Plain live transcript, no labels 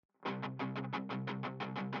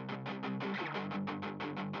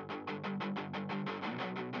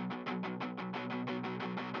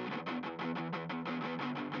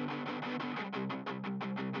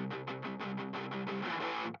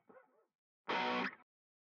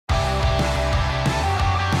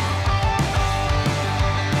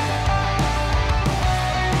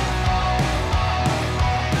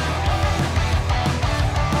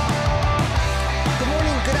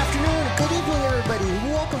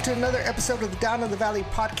welcome to another episode of the Down in the Valley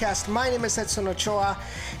podcast. My name is Edson Ochoa,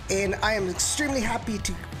 and I am extremely happy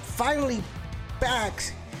to finally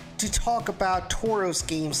back to talk about Toros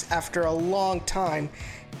games after a long time.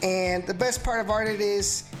 And the best part about it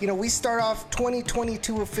is, we start off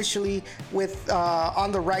 2022 officially with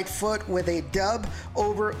on the right foot with a dub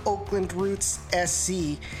over Oakland Roots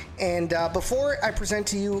SC. And before I present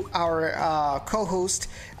to you our co-host,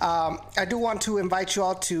 I do want to invite you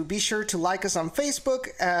all to be sure to like us on Facebook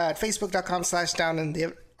at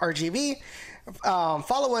facebook.com/downintheRGV.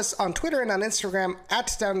 Follow us on Twitter and on Instagram at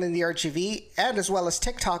downintheRGV, and as well as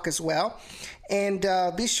TikTok as well. And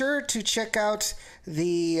be sure to check out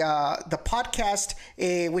the podcast,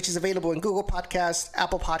 which is available in Google Podcasts,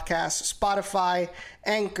 Apple Podcasts, Spotify,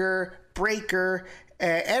 Anchor, Breaker,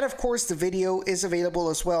 and of course the video is available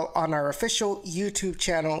as well on our official YouTube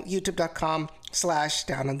channel,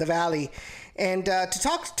 youtube.com/downinthevalley. And to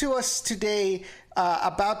talk to us today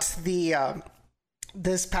about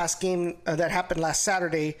this past game that happened last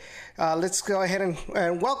Saturday, let's go ahead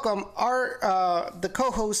and welcome the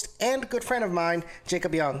co-host and good friend of mine,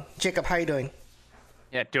 Jacob Young. Jacob, how you doing?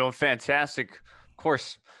 Yeah, doing fantastic. Of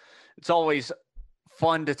course, it's always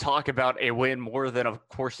fun to talk about a win more than, of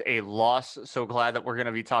course, a loss. So glad that we're going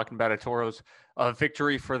to be talking about a Toros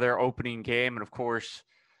victory for their opening game. And, of course,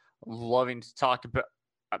 loving to talk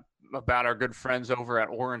about our good friends over at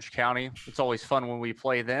Orange County. It's always fun when we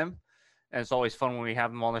play them, and it's always fun when we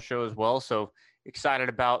have them on the show as well. So excited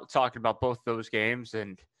about talking about both those games.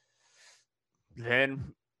 And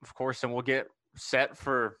then, of course, we'll get set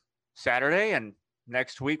for Saturday, and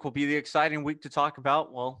next week will be the exciting week to talk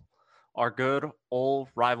about, well, our good old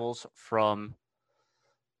rivals from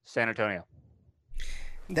San Antonio.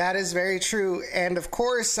 That is very true. And of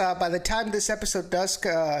course, by the time this episode does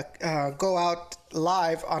go out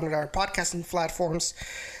live on our podcasting platforms,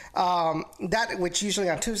 which usually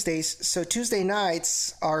on Tuesdays. So Tuesday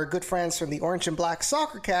nights, our good friends from the Orange and Black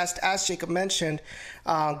Soccer Cast, as Jacob mentioned,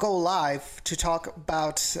 go live to talk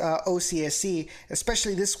about OCSC.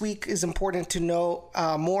 Especially this week is important to know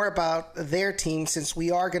more about their team, since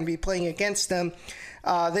we are going to be playing against them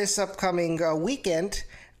this upcoming weekend.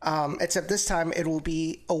 Except this time it will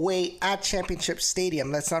be away at Championship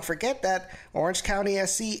Stadium. Let's not forget that Orange County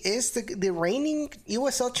SC is the reigning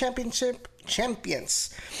USL Championship champions,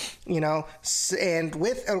 and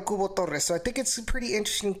with El Cubo Torres. So I think it's pretty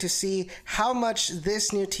interesting to see how much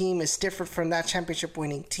this new team is different from that championship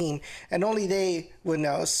winning team, and only they would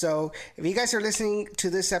know. So if you guys are listening to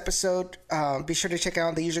this episode, be sure to check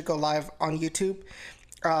out They Usually Go Live on YouTube.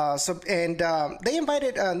 They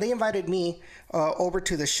invited me over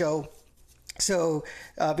to the show. So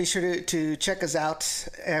be sure to check us out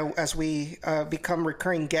as we become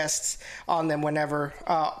recurring guests on them whenever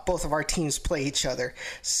both of our teams play each other.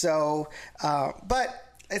 So,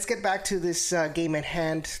 but let's get back to this game at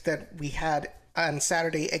hand that we had on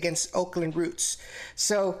Saturday against Oakland Roots.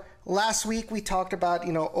 So last week we talked about,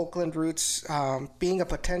 Oakland Roots being a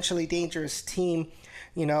potentially dangerous team,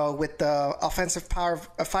 with the offensive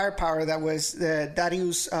firepower that was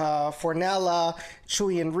Darius Fornella,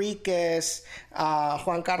 Chuy Enriquez,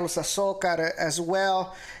 Juan Carlos Azócar as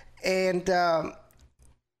well. And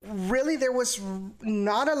really there was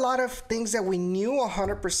not a lot of things that we knew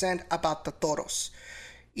 100% about the Toros.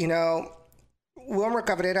 Wilmer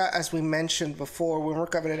Cabrera, as we mentioned before, Wilmer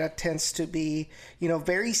Cabrera tends to be,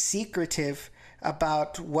 very secretive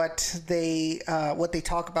about what they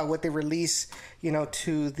talk about, what they release,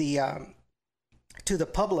 to the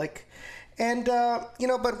public. And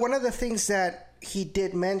but one of the things that he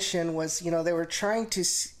did mention was, they were trying to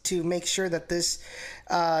make sure that this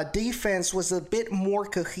defense was a bit more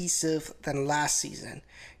cohesive than last season.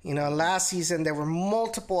 Last season there were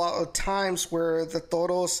multiple times where the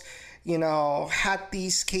Toros, had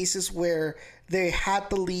these cases where they had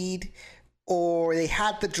the lead or they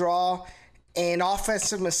had the draw, and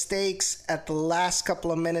offensive mistakes at the last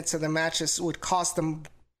couple of minutes of the matches would cost them,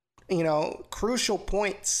 crucial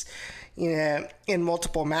points, in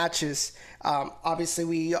multiple matches. Obviously,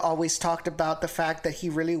 we always talked about the fact that he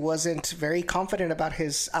really wasn't very confident about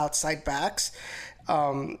his outside backs,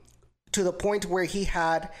 to the point where he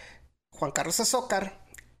had Juan Carlos Azócar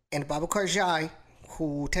and Babu Karjai,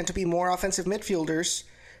 who tend to be more offensive midfielders,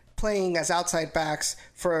 playing as outside backs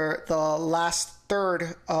for the last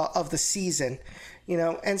third of the season,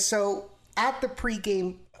 and so at the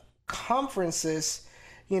pregame conferences,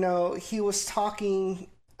 he was talking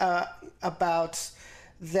about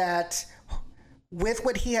that with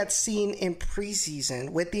what he had seen in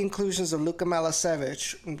preseason, with the inclusions of Luka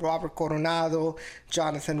Milosevic, Robert Coronado,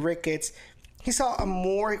 Jonathan Ricketts, he saw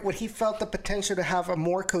what he felt the potential to have a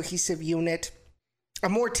more cohesive unit a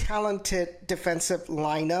more talented defensive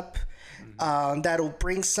lineup that'll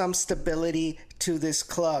bring some stability to this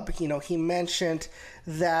club. You know, he mentioned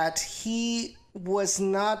that he was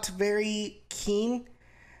not very keen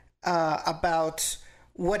about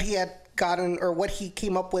what he had gotten or what he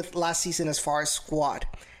came up with last season as far as squad.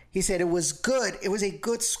 He said it was good. It was a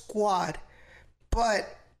good squad,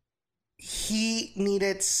 but he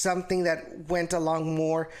needed something that went along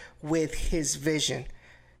more with his vision.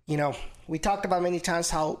 You know, we talked about many times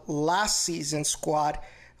how last season's squad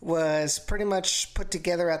was pretty much put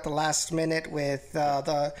together at the last minute with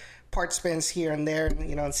the part spins here and there,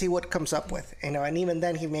 you know, and see what comes up with, you know, and even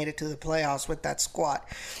then he made it to the playoffs with that squad.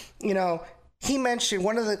 You know, he mentioned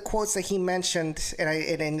one of the quotes that he mentioned, and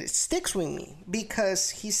it sticks with me because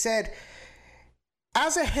he said,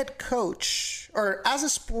 as a head coach, or as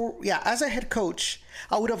a head coach,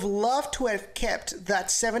 I would have loved to have kept that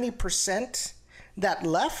 70% that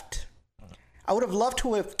left. I would have loved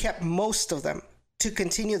to have kept most of them to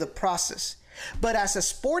continue the process. But as a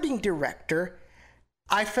sporting director,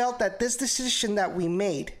 I felt that this decision that we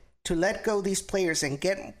made to let go these players and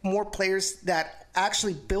get more players that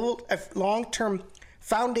actually build a long-term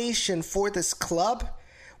foundation for this club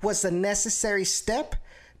was the necessary step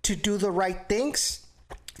to do the right things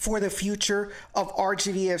for the future of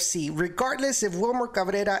RGVFC, regardless if Wilmer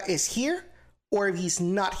Cabrera is here or if he's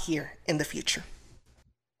not here in the future.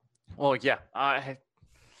 Well, yeah, I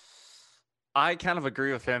kind of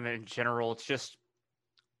agree with him in general. It's just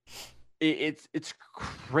it's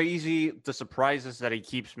crazy the surprises that he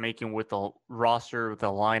keeps making with the roster, with the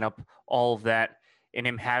lineup, all of that, and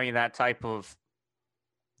him having that type of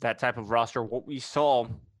roster. What we saw,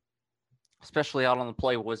 especially out on the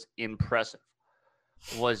play, was impressive.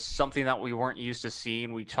 Was something that we weren't used to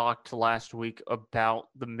seeing. We talked last week about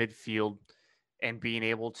the midfield and being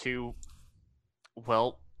able to,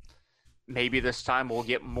 well, maybe this time we'll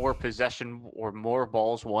get more possession or more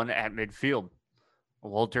balls won at midfield.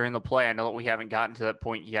 Well, during the play, I know that we haven't gotten to that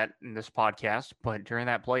point yet in this podcast, but during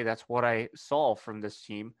that play, that's what I saw from this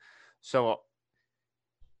team. So,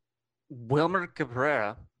 Wilmer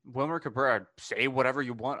Cabrera, say whatever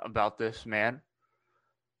you want about this man,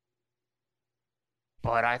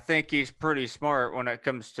 but I think he's pretty smart when it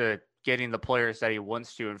comes to getting the players that he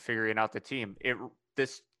wants to and figuring out the team.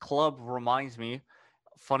 This club reminds me,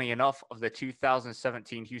 funny enough, of the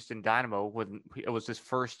 2017 Houston Dynamo when it was his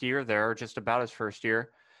first year there, or just about his first year,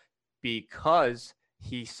 because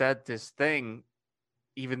he said this thing,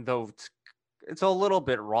 even though it's a little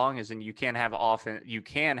bit wrong, as in you can have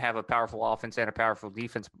a powerful offense and a powerful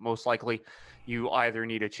defense, but most likely you either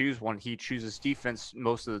need to choose one. He chooses defense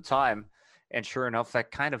most of the time, and sure enough,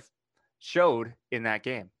 that kind of showed in that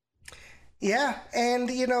game. Yeah, and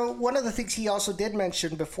you know, one of the things he also did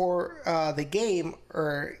mention before the game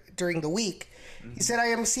or during the week, he said, I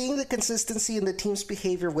am seeing the consistency in the team's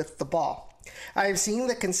behavior with the ball. I am seeing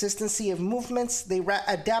the consistency of movements. They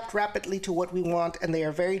adapt rapidly to what we want, and they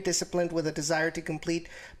are very disciplined with a desire to complete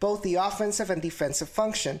both the offensive and defensive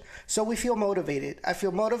function. So we feel motivated. I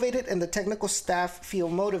feel motivated, and the technical staff feel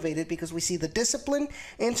motivated because we see the discipline,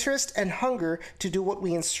 interest, and hunger to do what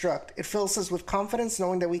we instruct. It fills us with confidence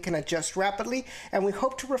knowing that we can adjust rapidly, and we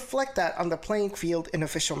hope to reflect that on the playing field in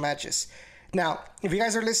official matches. Now, if you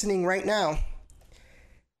guys are listening right now,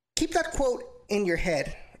 keep that quote in your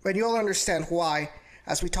head. But you'll understand why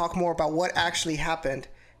as we talk more about what actually happened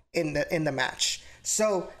in the match.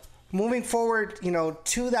 So moving forward, you know,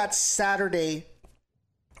 to that Saturday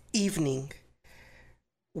evening,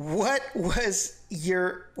 what was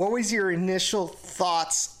your initial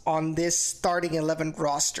thoughts on this starting 11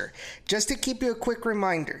 roster? Just to keep you a quick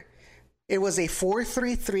reminder, it was a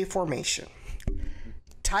 4-3-3 formation.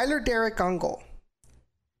 Tyler Derrick on goal.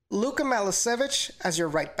 Luka Milicevic as your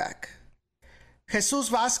right back. Jesus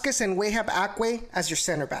Vasquez and Wahab Akwe as your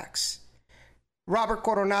center backs. Robert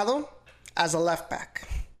Coronado as a left back.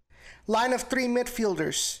 Line of three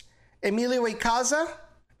midfielders. Emilio Icaza,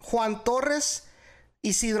 Juan Torres,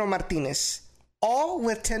 Isidro Martinez. All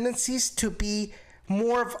with tendencies to be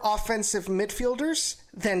more of offensive midfielders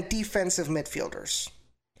than defensive midfielders.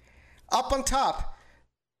 Up on top,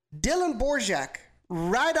 Dylan Borjak,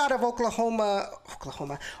 right out of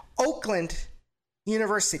Oakland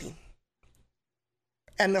University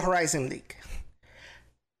and the Horizon League.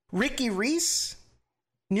 Ricky Reese,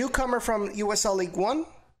 newcomer from USL League One,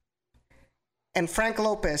 and Frank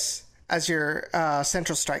Lopez as your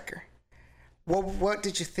central striker. What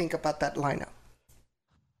did you think about that lineup?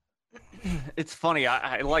 It's funny.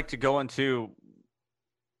 I like to go into,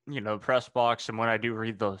 press box, and when I do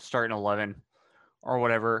read the starting 11 or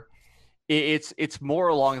whatever, It's more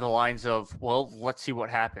along the lines of, well, let's see what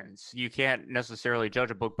happens. You can't necessarily judge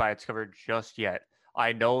a book by its cover just yet.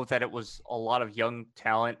 I know that it was a lot of young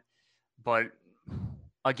talent, but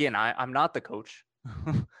again, I'm not the coach.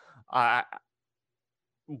 I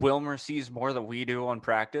Wilmer sees more than we do on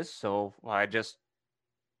practice, so I just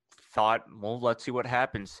thought, well, let's see what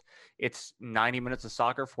happens. It's 90 minutes of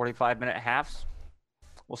soccer, 45-minute halves.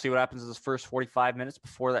 We'll see what happens in this first 45 minutes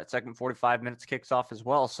before that second 45 minutes kicks off as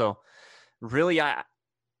well. So really, it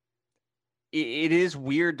is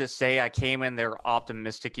weird to say I came in there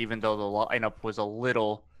optimistic, even though the lineup was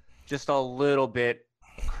just a little bit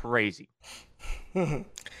crazy.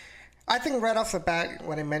 I think right off the bat,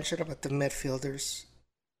 when I mentioned about the midfielders,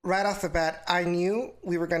 right off the bat, I knew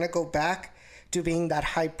we were going to go back to being that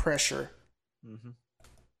high pressure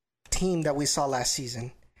team that we saw last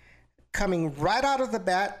season. Coming right out of the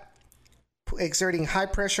bat, exerting high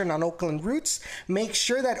pressure on Oakland Roots, make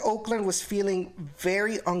sure that Oakland was feeling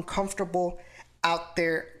very uncomfortable out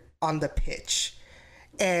there on the pitch,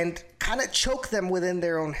 and kind of choke them within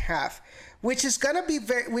their own half, which is going to be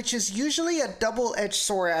which is usually a double-edged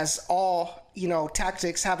sword, as all,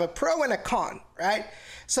 tactics have a pro and a con, right?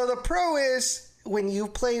 So the pro is, when you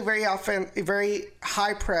play very often, very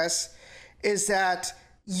high press, is that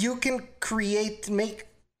you can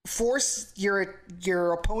force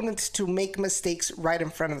your opponents to make mistakes right in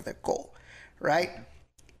front of the goal, right?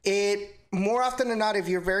 It more often than not, if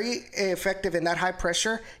you're very effective in that high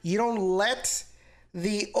pressure, you don't let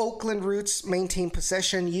the Oakland Roots maintain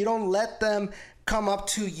possession. You don't let them come up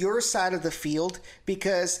to your side of the field,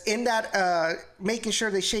 because in that making sure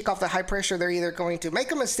they shake off the high pressure, they're either going to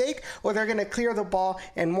make a mistake or they're going to clear the ball,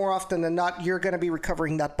 and more often than not, you're going to be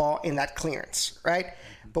recovering that ball in that clearance, right?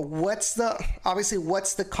 But what's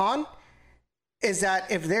the con is that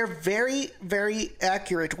if they're very, very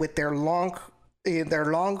accurate with their long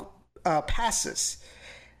passes,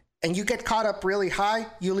 and you get caught up really high,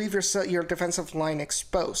 you leave your defensive line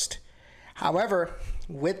exposed. However,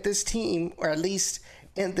 with this team, or at least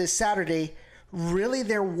in this Saturday, really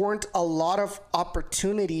there weren't a lot of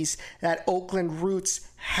opportunities that Oakland Roots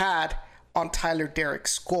had on Tyler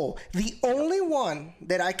Derrick's goal. The only one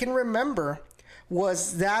that I can remember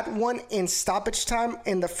was that one in stoppage time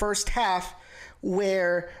in the first half,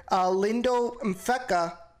 where Lindo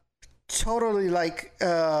Mfeka totally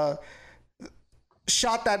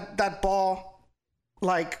shot that ball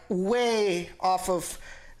way off of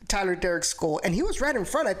Tyler Derrick's goal, and he was right in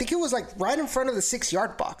front. I think he was right in front of the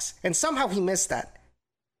 6-yard box, and somehow he missed that.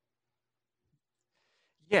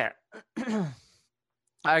 Yeah,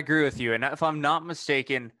 I agree with you. And if I'm not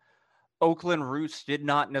mistaken, Oakland Roots did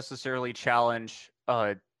not necessarily challenge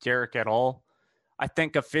Derrick at all. I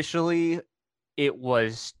think officially it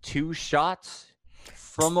was 2 shots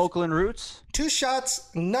from Oakland Roots. 2 shots,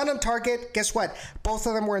 none on target. Guess what? Both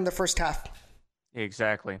of them were in the first half.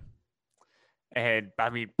 Exactly. And I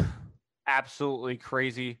mean, absolutely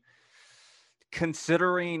crazy.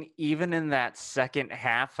 Considering even in that second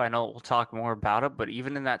half, I know we'll talk more about it, but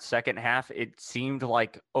even in that second half, it seemed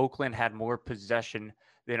like Oakland had more possession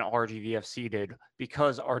than RGVFC did,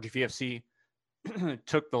 because RGVFC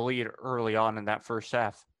took the lead early on in that first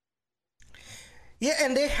half. Yeah,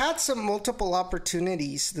 and they had some multiple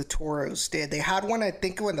opportunities, the Toros did. They had one, I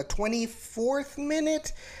think, in the 24th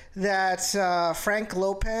minute that Frank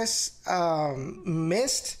Lopez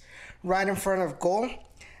missed right in front of goal.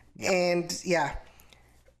 Yep. And, yeah.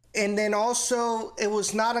 And then also, it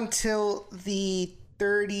was not until the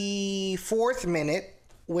 34th minute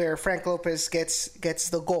where Frank Lopez gets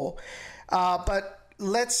the goal. But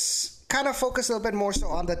let's kind of focus a little bit more so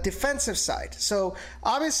on the defensive side. So,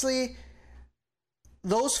 obviously,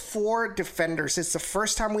 those 4 defenders, it's the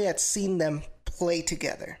first time we had seen them play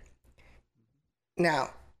together. Now,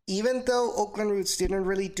 even though Oakland Roots didn't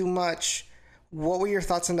really do much, what were your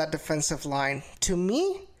thoughts on that defensive line? To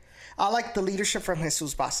me, I liked the leadership from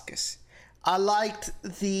Jesus Vasquez. I liked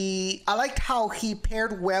how he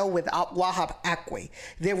paired well with Wahab Akwe.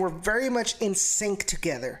 They were very much in sync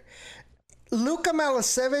together. Luka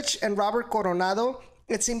Milicevic and Robert Coronado,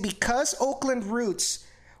 it seemed because Oakland Roots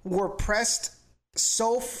were pressed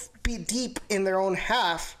so deep in their own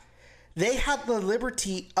half, they had the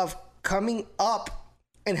liberty of coming up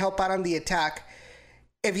and help out on the attack.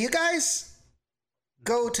 If you guys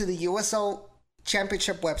go to the USL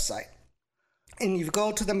Championship website and you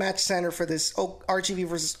go to the match center for this RGV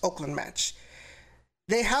versus Oakland match,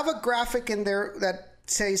 they have a graphic in there that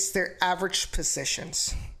says their average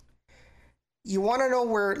positions. You want to know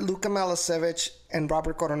where Luka Milicevic and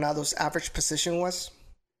Robert Coronado's average position was?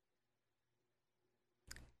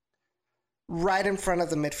 Right in front of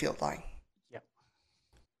the midfield line. Yep.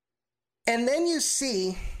 And then you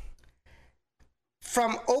see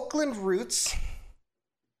from Oakland roots,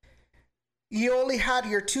 you only had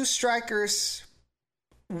your two strikers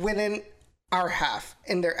within our half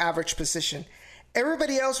in their average position.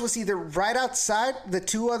 Everybody else was either right outside the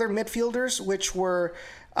two other midfielders, which were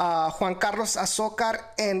Juan Carlos Azócar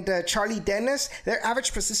and Charlie Dennis. Their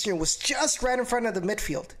average position was just right in front of the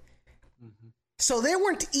midfield. Mm-hmm. So they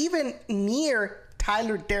weren't even near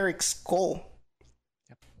Tyler Derrick's goal.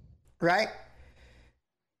 Yep. Right?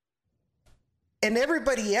 And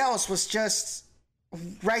everybody else was just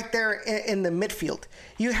right there in the midfield.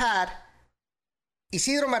 You had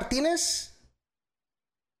Isidro Martinez,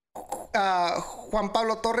 Juan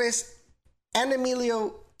Pablo Torres, and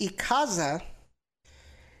Emilio Icaza.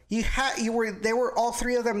 They were all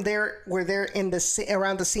three of them were there in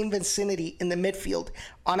around the same vicinity in the midfield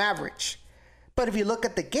on average. But if you look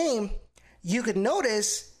at the game, you could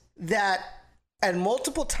notice that at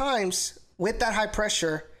multiple times with that high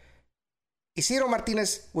pressure, Isidro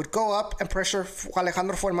Martinez would go up and pressure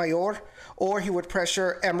Alejandro Fuenmayor, or he would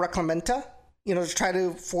pressure Emra Clementa, to try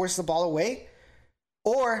to force the ball away.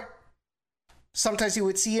 Or sometimes you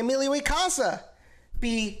would see Emilio Icaza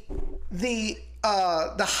be the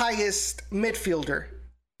highest midfielder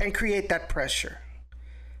and create that pressure.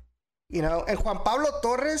 And Juan Pablo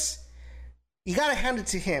Torres, you got to hand it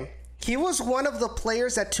to him. He was one of the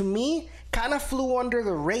players that, to me, kind of flew under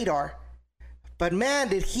the radar. But man,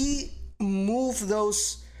 did he move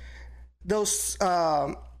those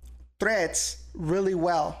threads really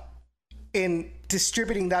well in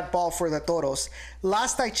distributing that ball for the Toros.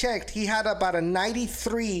 Last I checked, he had about a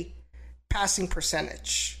 93 passing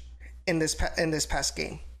percentage in this past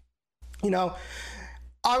game.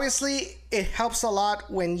 Obviously it helps a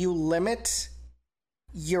lot when you limit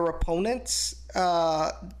your opponent's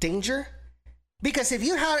danger, because if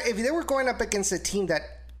they were going up against a team that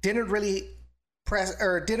didn't really press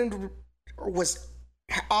or was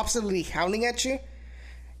absolutely hounding at you,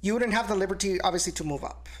 you wouldn't have the liberty, obviously, to move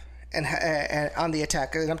up and on the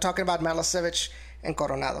attack. And I'm talking about Milicevic and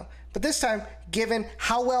Coronado. But this time, given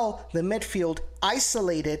how well the midfield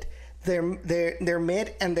isolated their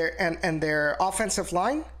mid and their offensive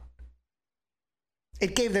line,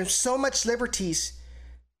 it gave them so much liberties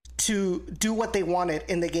to do what they wanted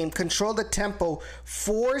in the game, control the tempo,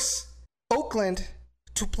 force Oakland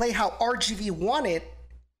to play how RGV wanted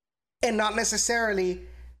and not necessarily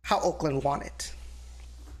how Oakland wanted.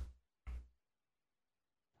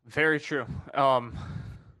 Very true.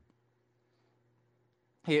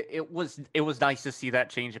 It was nice to see that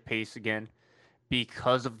change of pace again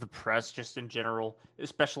because of the press just in general,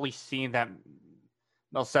 especially seeing that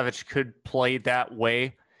Milicevic could play that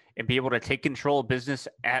way and be able to take control of business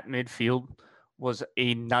at midfield was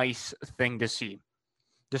a nice thing to see.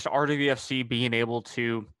 Just RWFC being able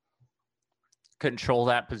to control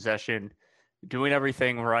that possession, doing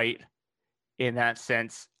everything right in that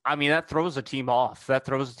sense. I mean, that throws a team off.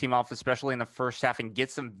 Especially in the first half, and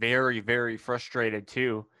gets them very, very frustrated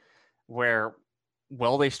too, where,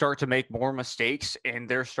 they start to make more mistakes and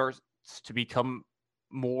there starts to become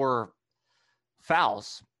more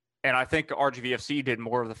fouls. And I think RGVFC did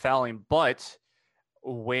more of the fouling, but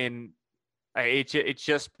when it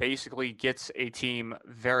just basically gets a team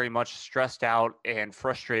very much stressed out and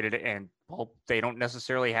frustrated, and they don't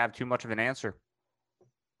necessarily have too much of an answer.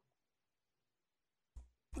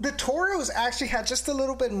 The Toros actually had just a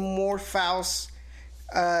little bit more fouls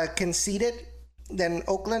conceded than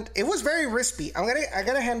Oakland. It was very risky. I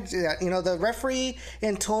gotta hand it to that. The referee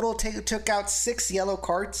in total took out 6 yellow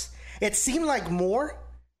cards. It seemed like more.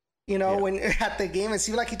 When at the game, it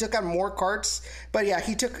seemed like he took out more cards. But yeah,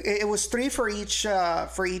 it was 3 for each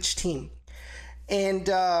team. And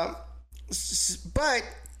but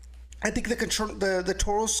I think the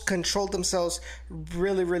Toros controlled themselves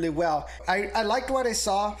really, really well. I liked what I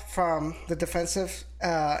saw from the defensive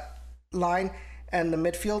line and the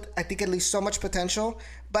midfield. I think it leaves so much potential,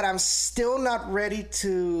 but I'm still not ready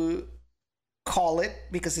to call it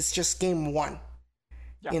because it's just game 1.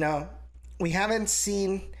 Yeah. We haven't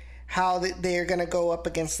seen how they're going to go up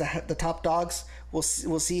against the top dogs. We'll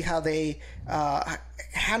see how they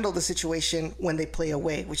handle the situation when they play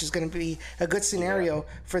away, which is going to be a good scenario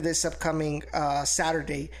for this upcoming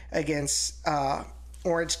Saturday against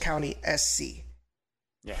Orange County SC.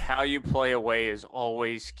 Yeah, how you play away is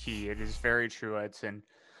always key. It is very true, Edson.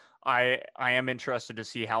 I am interested to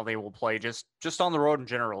see how they will play just on the road in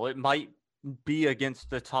general. It might be against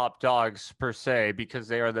the top dogs per se because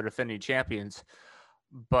they are the defending champions,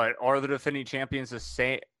 but are the defending champions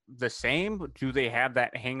the same? Do they have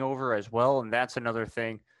that hangover as well? And that's another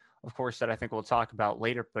thing, of course, that I think we'll talk about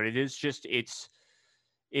later. But it is just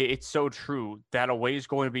It's so true. That away is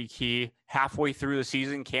going to be key. Halfway through the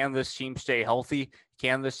season, can this team stay healthy?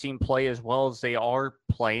 Can this team play as well as they are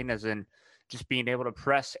playing, as in just being able to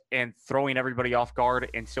press and throwing everybody off guard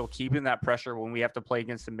and still keeping that pressure when we have to play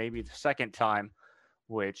against them maybe the second time,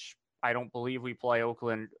 which I don't believe we play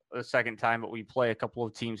Oakland a second time, but we play a couple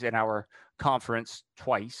of teams in our conference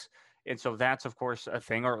twice. And so that's, of course, a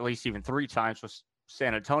thing, or at least even three times with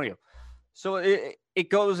San Antonio. So it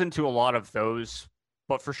goes into a lot of those.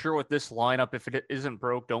 But for sure with this lineup, if it isn't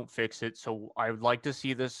broke, don't fix it. So I would like to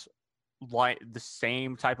see the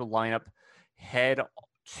same type of lineup head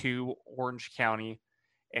to Orange County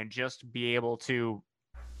and just be able to,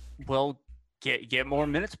 well, get more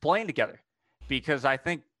minutes playing together. Because I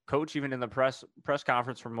think coach, even in the press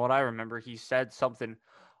conference, from what I remember, he said something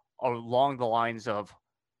along the lines of,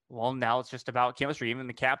 well, now it's just about chemistry. Even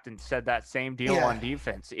the captain said that same deal on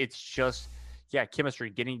defense. It's just, chemistry,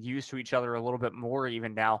 getting used to each other a little bit more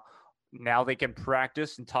even now. Now they can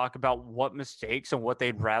practice and talk about what mistakes and what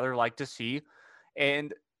they'd rather like to see.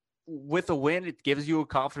 And with a win, it gives you a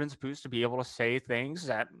confidence boost to be able to say things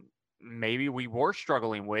that maybe we were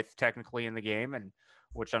struggling with technically in the game, and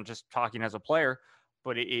which I'm just talking as a player,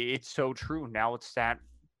 but it's so true. Now it's that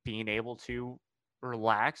being able to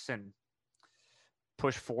relax and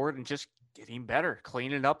push forward and just getting better,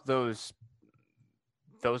 cleaning up those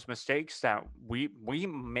mistakes that we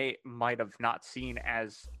might have not seen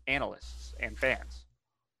as analysts and fans.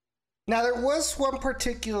 Now, there was one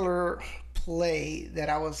particular play that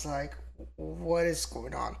I was like, what is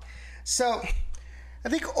going on? So I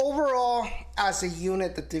think overall, as a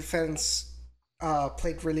unit, the defense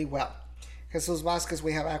played really well. Jesus Vasquez,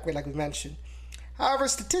 we have Acque, like we mentioned. However,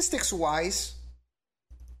 statistics-wise,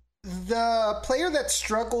 the player that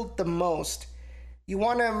struggled the most, you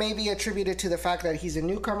want to maybe attribute it to the fact that he's a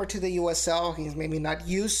newcomer to the USL. He's maybe not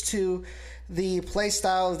used to the play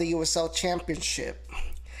style of the USL Championship.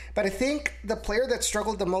 But I think the player that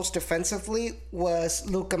struggled the most defensively was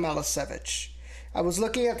Luka Milicevic. I was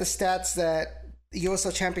looking at the stats that the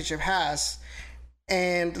USL Championship has,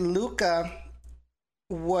 and Luka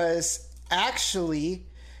was actually,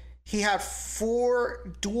 he had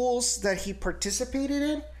 4 duels that he participated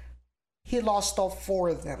in. He lost all 4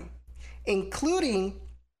 of them, including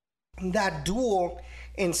that duel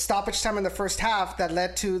in stoppage time in the first half that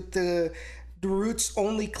led to the Roots'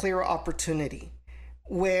 only clear opportunity,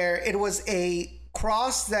 where it was a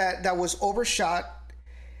cross that was overshot.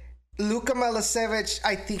 Luka Milicevic,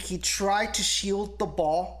 I think he tried to shield the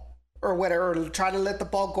ball or whatever, or try to let the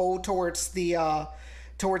ball go towards the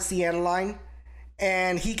end line,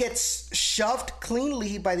 and he gets shoved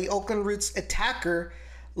cleanly by the Oakland Roots attacker,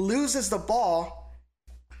 loses the ball,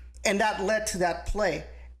 and that led to that play.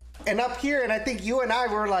 And up here, and I think you and I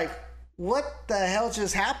were like, what the hell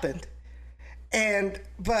just happened?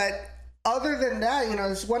 But other than that,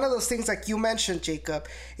 it's one of those things like you mentioned, Jacob.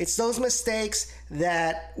 It's those mistakes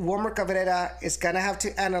that Wilmer Cabrera is going to have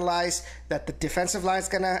to analyze, that the defensive line is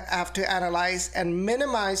going to have to analyze and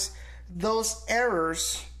minimize those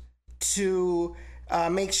errors to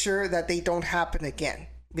make sure that they don't happen again.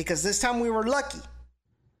 Because this time we were lucky.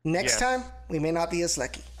 Next time, we may not be as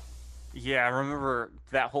lucky. Yeah, I remember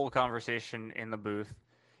that whole conversation in the booth.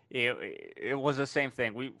 It was the same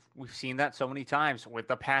thing. We've seen that so many times with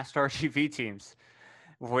the past RGV teams,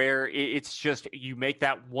 where it's just you make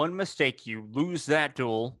that one mistake, you lose that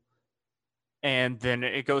duel, and then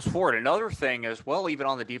it goes forward. Another thing as well, even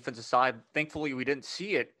on the defensive side, thankfully we didn't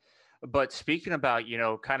see it, but speaking about,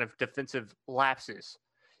 kind of defensive lapses,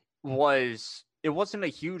 it wasn't a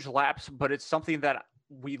huge lapse, but it's something that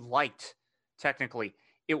we liked technically.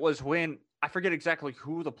 It was when, I forget exactly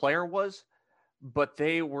who the player was, but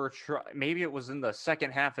they were maybe it was in the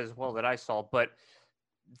second half as well that I saw, but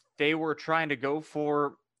they were trying to go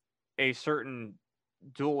for a certain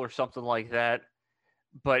duel or something like that.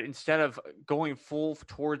 But instead of going full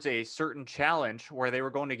towards a certain challenge where they were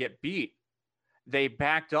going to get beat, they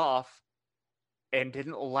backed off and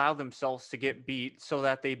didn't allow themselves to get beat so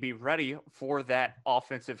that they'd be ready for that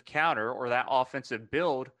offensive counter or that offensive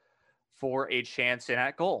build for a chance in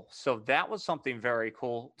at goal. So that was something very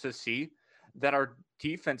cool to see, that our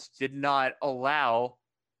defense did not allow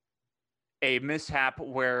a mishap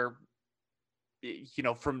where,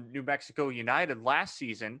 from New Mexico United last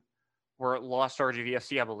season, where it lost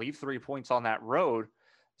RGVFC, I believe, 3 points on that road.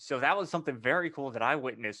 So that was something very cool that I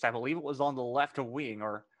witnessed. I believe it was on the left wing,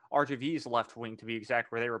 or RGV's left wing to be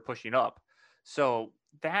exact, where they were pushing up. So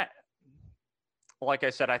that, like I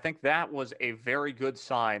said, I think that was a very good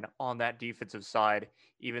sign on that defensive side,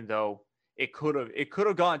 even though it could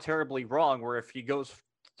have gone terribly wrong, where if he goes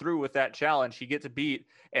through with that challenge, he gets a beat,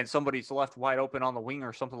 and somebody's left wide open on the wing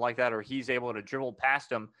or something like that, or he's able to dribble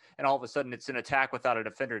past him, and all of a sudden it's an attack without a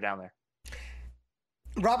defender down there.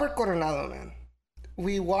 Robert Coronado, man.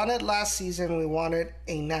 We wanted last season, we wanted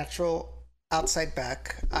a natural outside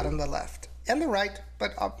back out on the left and the right,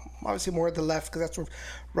 but obviously more the left because that's where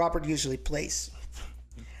Robert usually plays.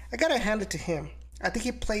 I got to hand it to him. I think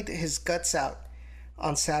he played his guts out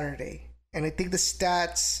on Saturday. And I think the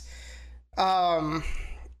stats kind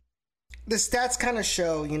of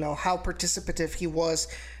show, how participative he was,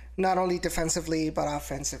 not only defensively, but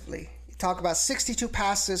offensively. You talk about 62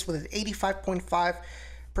 passes with an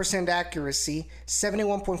 85.5% accuracy,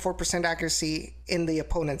 71.4% accuracy in the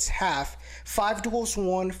opponent's half, 5 duels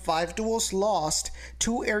won, 5 duels lost,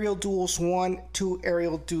 2 aerial duels won, 2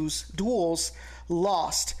 aerial duels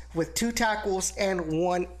lost, with 2 tackles and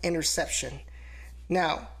 1 interception.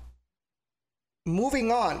 Now,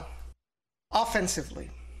 moving on, offensively,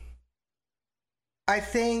 I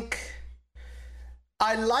think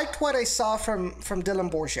I liked what I saw from Dylan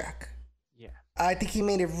Borjak. Yeah. I think he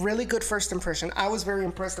made a really good first impression. I was very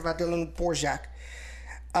impressed about Dylan Borjak.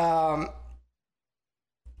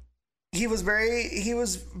 He was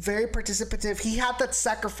very participative. He had that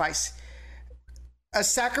sacrifice. A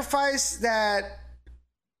sacrifice that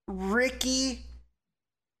Ricky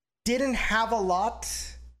didn't have a lot.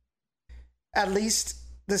 At least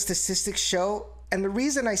the statistics show. And the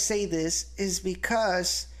reason I say this is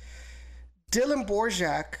because Dylan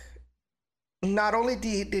Borjak, not only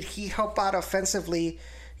did he help out offensively,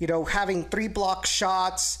 having 3 block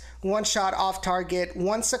shots, 1 shot off target,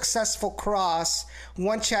 1 successful cross,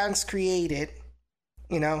 1 chance created,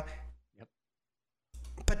 Yep.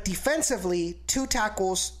 But defensively, 2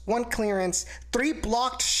 tackles, 1 clearance, 3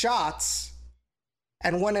 blocked shots,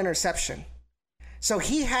 and 1 interception. So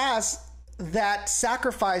he has that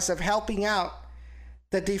sacrifice of helping out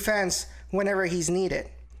the defense whenever he's needed.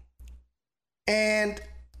 And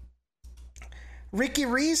Ricky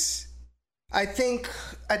Reese, I think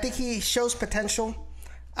he shows potential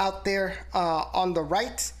out there on the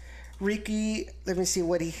right. Ricky, let me see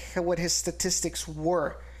what his statistics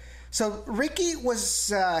were. So Ricky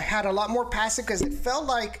had a lot more passing because it felt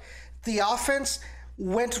like the offense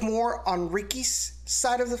went more on Ricky's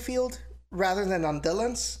side of the field rather than on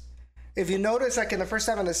Dylan's. If you notice, like in the first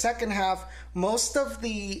half and the second half, most of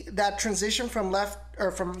that transition from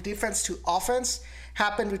defense to offense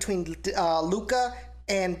happened between Luca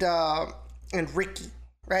and Ricky,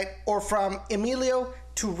 right? Or from Emilio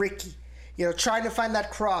to Ricky, trying to find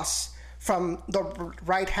that cross from the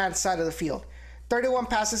right hand side of the field. 31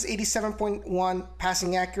 passes, 87.1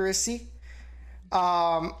 passing accuracy.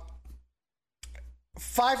 5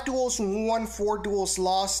 duels won, 4 duels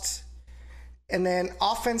lost. And then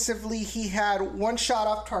offensively, he had 1 shot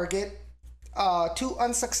off target, 2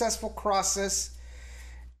 unsuccessful crosses,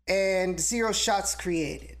 and 0 shots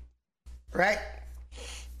created. Right?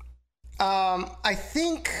 I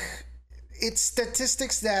think it's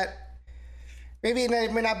statistics that maybe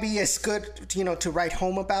it may not be as good, to write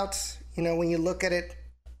home about, when you look at it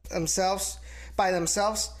by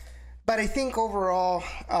themselves. But I think overall,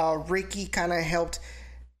 Ricky kind of helped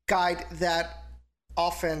guide that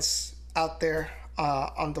offense out there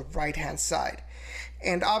on the right-hand side.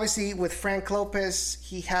 And obviously with Frank Lopez,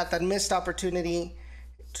 he had that missed opportunity,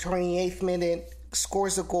 28th minute,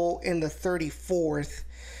 scores a goal in the 34th.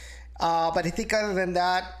 But I think other than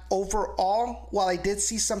that, overall, while I did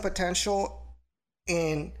see some potential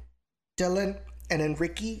in Dylan and in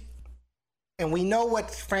Ricky, and we know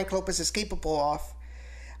what Frank Lopez is capable of,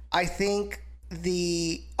 I think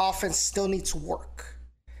the offense still needs work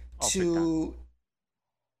to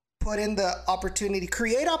put in the opportunity,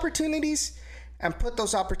 create opportunities, and put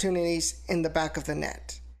those opportunities in the back of the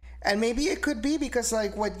net. And maybe it could be because,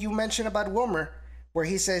 like what you mentioned about Wilmer, where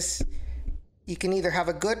he says you can either have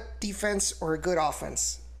a good defense or a good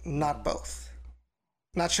offense, not both.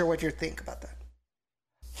 Not sure what you think about that.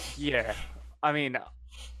 Yeah, I mean,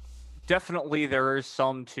 definitely there is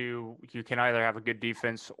some you can either have a good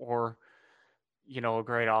defense or, a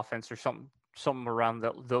great offense or something around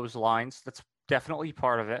those lines. That's definitely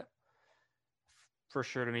part of it, for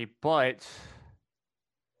sure to me. But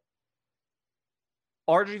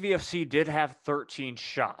RGVFC did have 13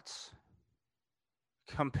 shots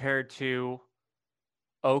compared to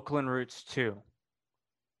Oakland Roots 2.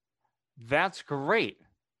 That's great.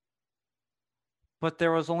 But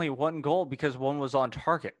there was only 1 goal because 1 was on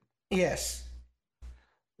target. Yes.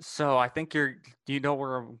 So I think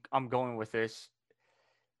where I'm going with this.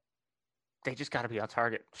 They just got to be on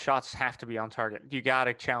target. Shots have to be on target. You got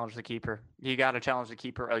to challenge the keeper. You got to challenge the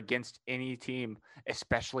keeper against any team,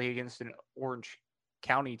 especially against an orange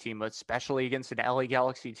County team, especially against an LA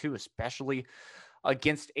Galaxy too, especially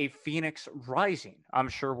against a Phoenix Rising. I'm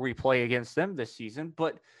sure we play against them this season,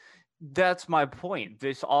 but that's my point.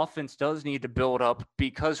 This offense does need to build up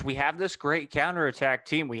because we have this great counterattack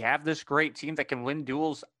team. We have this great team that can win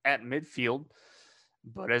duels at midfield.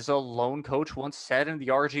 But as a lone coach once said in the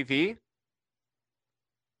RGV,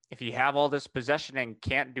 if you have all this possession and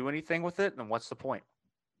can't do anything with it, then what's the point?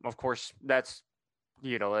 Of course, that's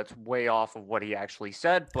way off of what he actually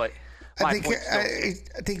said, but I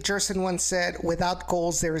think Jerson once said, without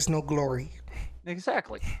goals, there is no glory.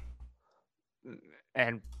 Exactly.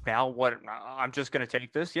 And now what I'm just going to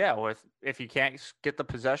take this. Yeah. If you can't get the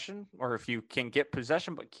possession, or if you can get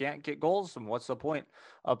possession, but can't get goals, then what's the point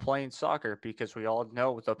of playing soccer? Because we all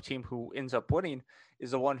know the team who ends up winning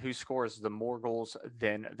is the one who scores the more goals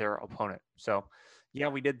than their opponent. So yeah,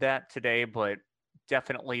 we did that today, but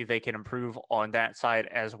definitely they can improve on that side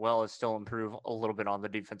as well as still improve a little bit on the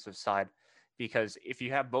defensive side. Because if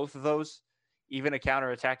you have both of those, even a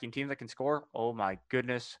counterattacking team that can score, oh my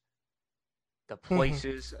goodness, the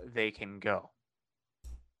places they can go.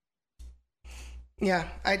 Yeah,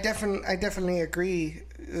 I definitely agree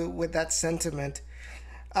with that sentiment.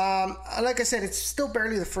 Like I said, it's still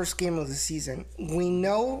barely the first game of the season. We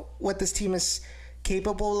know what this team is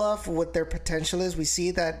capable of, what their potential is. We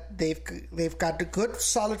see that they've got a good,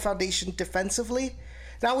 solid foundation defensively.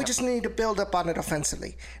 Now we just need to build up on it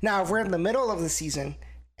offensively. Now, if we're in the middle of the season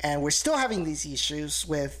and we're still having these issues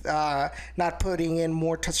with not putting in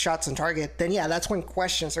more shots on target, then yeah, that's when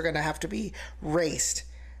questions are going to have to be raised.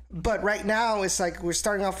 But right now, it's like we're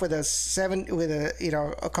starting off with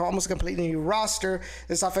almost completely new roster.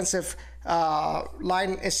 This offensive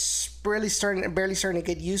line is barely starting to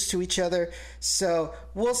get used to each other. So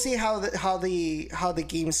we'll see how the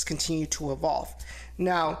games continue to evolve.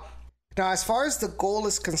 Now, as far as the goal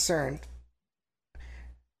is concerned,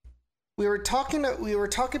 we were talking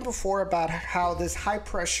before about how this high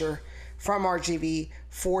pressure from RGV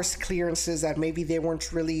forced clearances that maybe they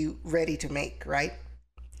weren't really ready to make, right?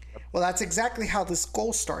 Well, that's exactly how this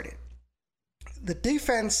goal started. The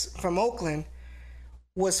defense from Oakland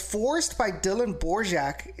was forced by Dylan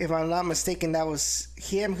Borjak, if I'm not mistaken. That was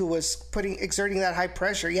him who was exerting that high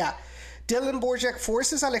pressure. Yeah, Dylan Borjak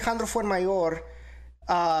forces Alejandro Fuenmayor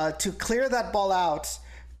to clear that ball out.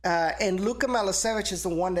 And Luka Milosevic is the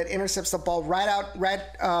one that intercepts the ball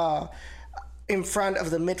right in front of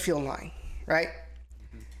the midfield line, right?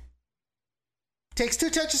 Takes 2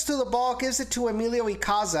 touches to the ball, gives it to Emilio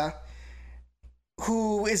Icaza,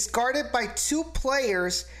 who is guarded by 2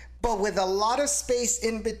 players, but with a lot of space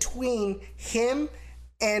in between him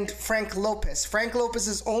and Frank Lopez. Frank Lopez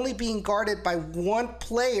is only being guarded by 1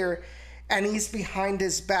 player, and he's behind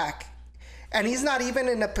his back. And he's not even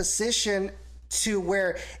in a position to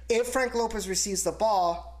where if Frank Lopez receives the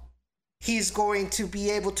ball, he's going to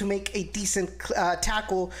be able to make a decent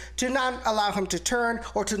tackle to not allow him to turn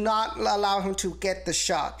or to not allow him to get the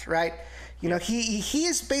shot, right? You know, he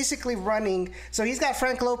is basically running. So he's got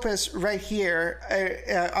Frank Lopez right here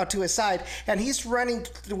to his side, and he's running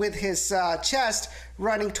with his chest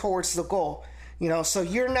running towards the goal. You know, so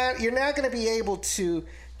you're not going to be able to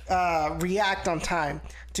react on time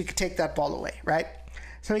to take that ball away, right?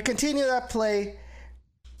 So we continue that play.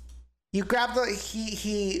 You grab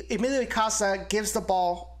Emilio Icaza gives the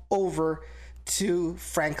ball over to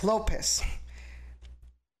Frank Lopez.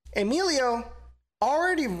 Emilio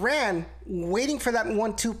already ran waiting for that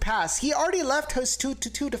 1-2 pass. He already left his two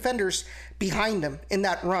defenders behind him in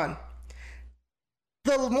that run.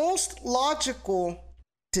 The most logical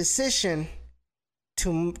decision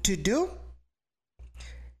to do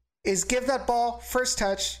is give that ball first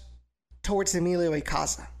touch towards Emilio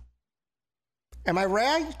Icaza. Am I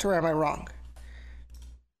right or am I wrong?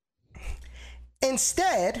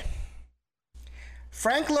 Instead,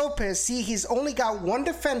 Frank Lopez, he's only got 1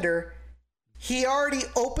 defender. He already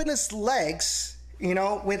opened his legs,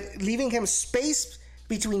 with leaving him space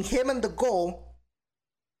between him and the goal.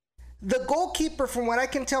 The goalkeeper, from what I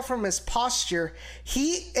can tell from his posture,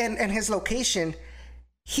 and his location,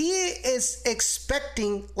 he is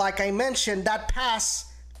expecting, like I mentioned, that pass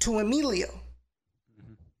to Emilio.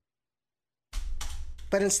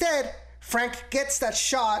 But instead, Frank gets that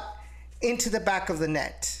shot into the back of the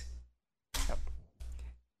net. Yep.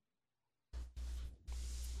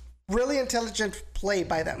 Really intelligent play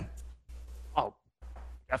by them. Oh,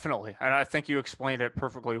 definitely. And I think you explained it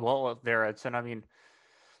perfectly well there, Edson. I mean,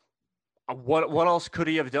 what else could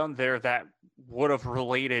he have done there that would have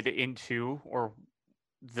related into or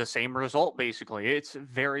the same result, basically? It's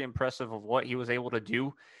very impressive of what he was able to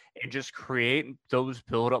do and just create those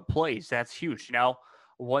build-up plays. That's huge. Now,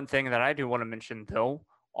 One thing that I do want to mention, though,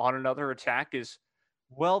 on another attack is,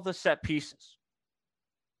 well, the set pieces.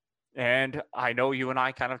 And I know you and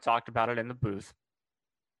I kind of talked about it in the booth.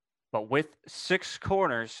 But with 6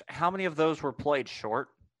 corners, how many of those were played short?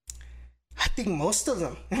 I think most of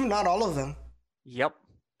them, not all of them. Yep.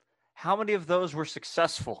 How many of those were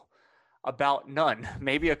successful? About none.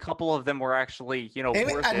 Maybe a couple of them were actually,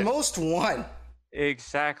 worth At it. most one.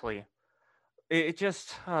 Exactly. It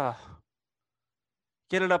just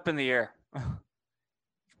get it up in the air.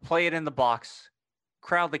 Play it in the box.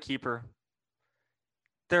 Crowd the keeper.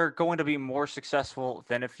 They're going to be more successful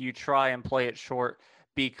than if you try and play it short,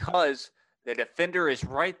 because the defender is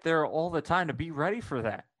right there all the time to be ready for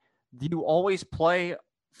that. You always play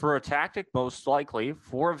for a tactic, most likely,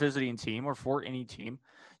 for a visiting team or for any team.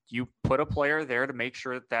 You put a player there to make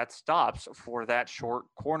sure that stops for that short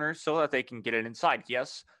corner so that they can get it inside.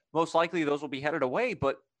 Yes, most likely those will be headed away,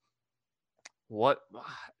 but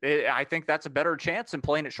I think that's a better chance than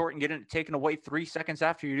playing it short and getting it taken away 3 seconds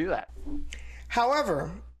after you do that.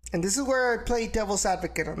 However, and this is where I play devil's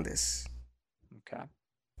advocate on this. Okay.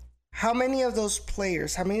 How many of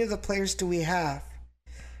the players do we have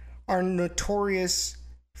are notorious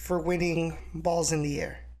for winning balls in the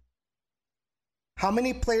air? How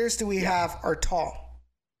many players do we have are tall?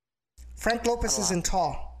 Frank Lopez isn't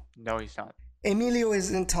tall. No, he's not. Emilio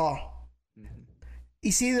isn't tall. Mm-hmm.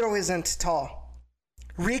 Isidro isn't tall.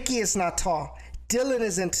 Ricky is not tall. Dylan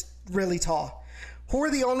isn't really tall. Who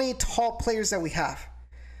are the only tall players that we have?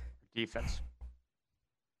 Defense.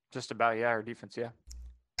 Just about, yeah, our defense, yeah.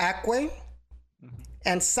 Acque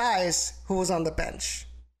and Size, who was on the bench.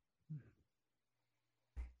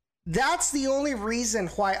 That's the only reason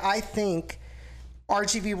why I think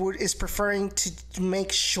RGV is preferring to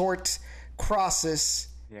make short crosses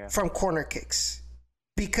from corner kicks.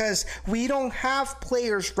 Because we don't have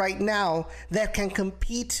players right now that can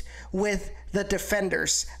compete with the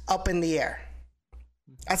defenders up in the air.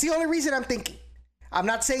 That's the only reason I'm thinking. I'm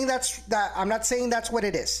not saying that's what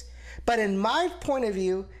it is. But in my point of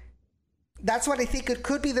view, that's what I think it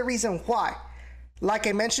could be the reason why. Like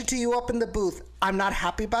I mentioned to you up in the booth, I'm not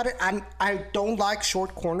happy about it. I don't like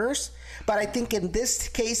short corners, but I think in this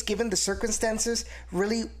case, given the circumstances,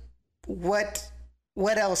 really, what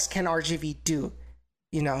else can RGV do?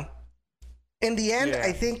 In the end,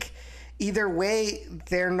 I think either way,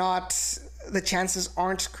 the chances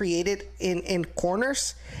aren't created in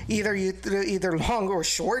corners, either long or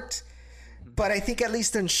short. But I think at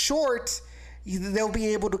least in short, they'll be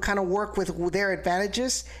able to kind of work with their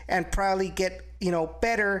advantages and probably get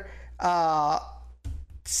better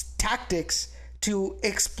tactics to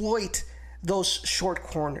exploit those short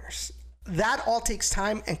corners. That all takes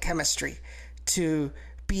time and chemistry to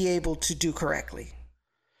be able to do correctly.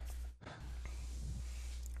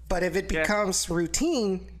 But if it becomes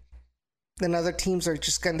routine, then other teams are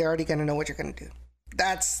they're already going to know what you're going to do.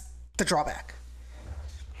 That's the drawback.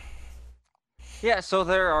 Yeah, so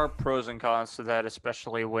there are pros and cons to that,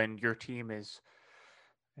 especially when your team is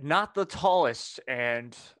not the tallest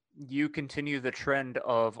and you continue the trend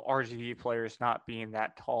of RGV players not being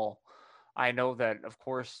that tall. I know that, of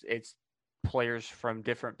course, it's players from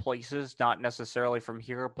different places, not necessarily from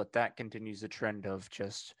here, but that continues the trend of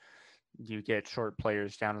just you get short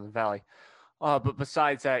players down in the valley. But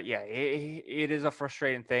besides that, yeah, it is a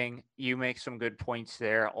frustrating thing. You make some good points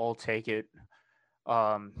there. I'll take it.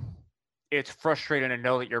 It's frustrating to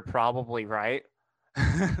know that you're probably right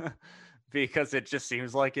because it just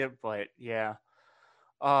seems like it. But yeah,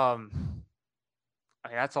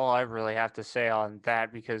 that's all I really have to say on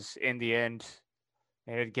that, because in the end,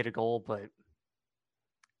 they did get a goal, but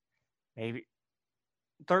maybe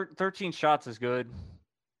 13 shots is good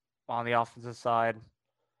on the offensive side.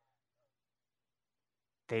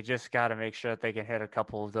 They just got to make sure that they can hit a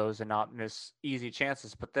couple of those and not miss easy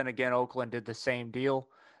chances. But then again, Oakland did the same deal.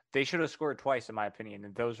 They should have scored twice, in my opinion,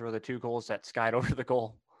 and those were the 2 goals that skied over the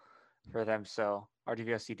goal for them. So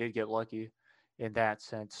RGVSC did get lucky in that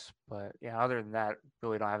sense. But yeah, other than that,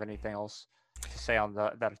 really don't have anything else to say on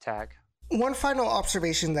that attack. One final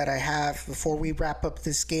observation that I have before we wrap up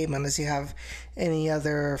this game, unless you have any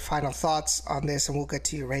other final thoughts on this, and we'll get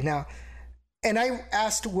to you right now. And I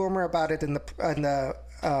asked Wilmer about it in the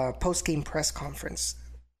post-game press conference.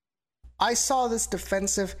 I saw this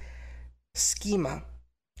defensive schema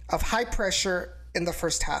of high pressure in the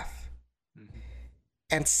first half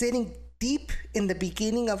and sitting deep in the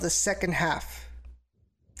beginning of the second half.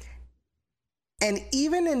 And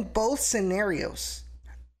even in both scenarios,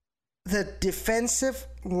 the defensive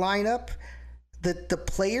lineup, the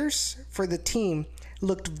players for the team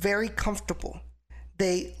looked very comfortable.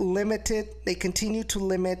 They continue to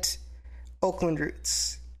limit Oakland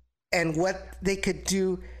Roots and what they could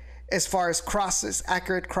do as far as crosses,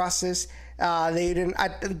 accurate crosses. They didn't. I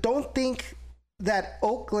don't think that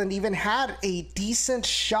Oakland even had a decent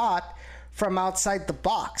shot from outside the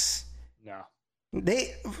box. No.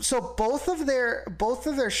 Both of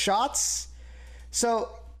their shots. So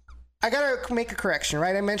I gotta make a correction,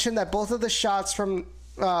 right? I mentioned that both of the shots from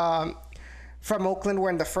Oakland were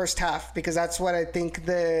in the first half, because that's what I think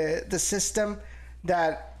the system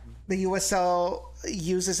that the USL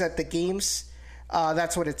uses at the games.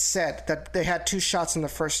 That's what it said, that they had 2 shots in the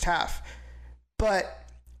first half, but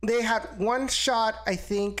they had one shot. I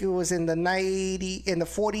think it was in the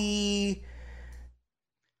 40.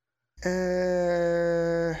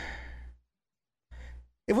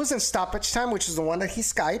 It was in stoppage time, which is the one that he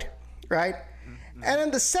skied, right? Mm-hmm. And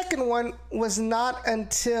then the second one was not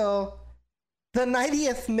until the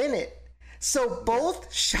 90th minute. So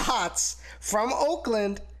both shots from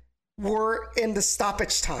Oakland were in the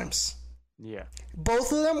stoppage times. Yeah.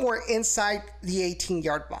 Both of them were inside the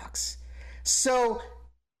 18-yard box. So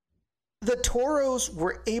the Toros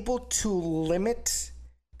were able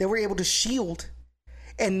to shield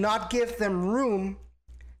and not give them room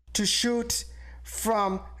to shoot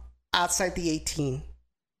from outside the 18.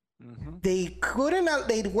 Mm-hmm. They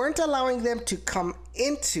weren't allowing them to come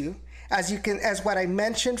into, as what I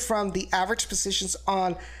mentioned from the average positions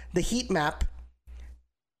on the heat map.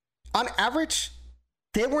 On average,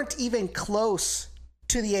 they weren't even close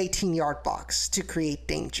to the 18-yard box to create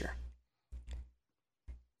danger.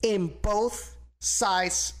 In both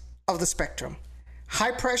sides of the spectrum,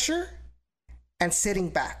 high pressure and sitting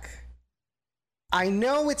back. I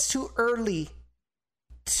know it's too early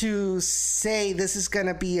to say this is going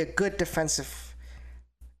to be a good defensive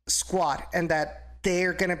squad and that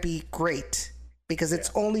they're going to be great, because it's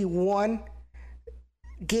only one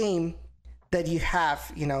game that you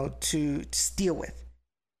have, to deal with.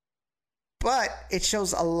 But it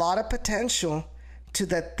shows a lot of potential to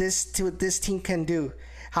what this team can do.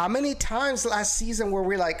 How many times last season were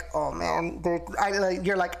we like, oh man,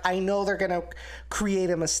 you're like, I know they're gonna create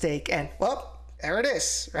a mistake, and well, there it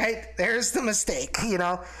is, right? There's the mistake,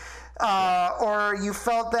 or you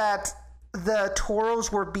felt that the Toros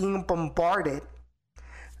were being bombarded,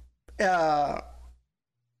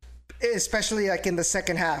 especially like in the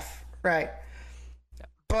second half, right?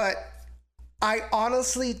 But I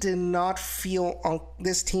honestly did not feel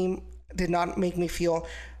this team did not make me feel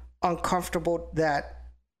uncomfortable that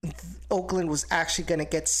Oakland was actually going to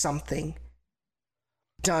get something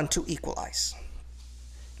done to equalize.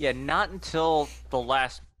 Yeah, not until the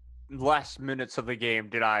last minutes of the game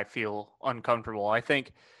did I feel uncomfortable. I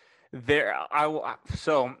think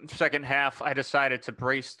second half I decided to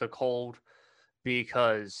brace the cold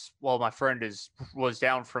because my friend was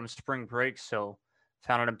down from spring break, so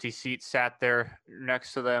found an empty seat, sat there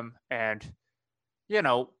next to them, and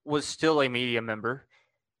was still a media member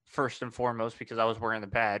first and foremost because I was wearing the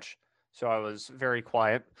badge, so I was very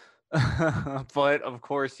quiet. But of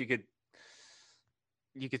course, you could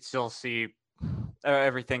still see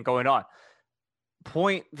everything going on.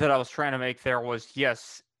 Point that I was trying to make there was,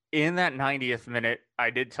 yes, in that 90th minute, I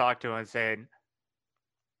did talk to him and said,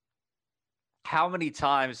 how many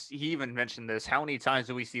times, he even mentioned this, how many times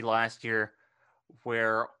did we see last year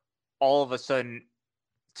where all of a sudden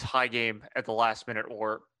tie game at the last minute,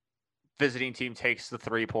 or visiting team takes the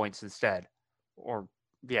 3 points instead, and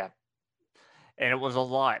it was a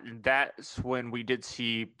lot. And that's when we did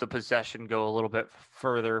see the possession go a little bit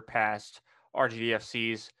further past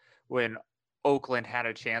RGDFC's, when Oakland had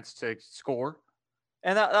a chance to score,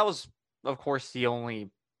 and that was, of course, the only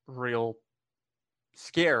real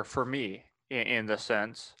scare for me in the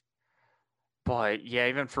sense. But yeah,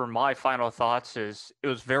 even for my final thoughts, it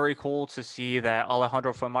was very cool to see that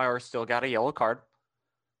Alejandro Fuenmayor still got a yellow card.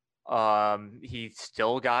 He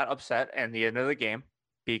still got upset at the end of the game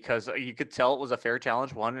because you could tell it was a fair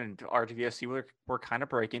challenge one, and RGVFC were kind of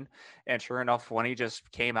breaking. And sure enough, when he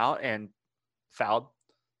just came out and fouled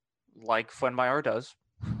like Fuenmayor does.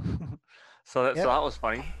 So that was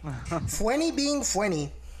funny. Fueni being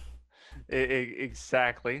Fueni.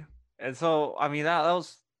 Exactly. And so, I mean, that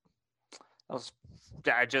was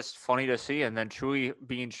just funny to see. And then Chewy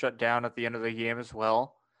being shut down at the end of the game as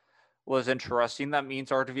well was interesting. That means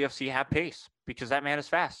RWFC had pace because that man is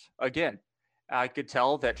fast. Again, I could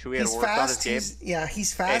tell that Chewy had worked on his game.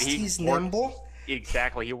 He's fast. He's nimble.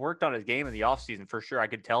 Exactly. He worked on his game in the offseason for sure. I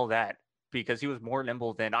could tell that because he was more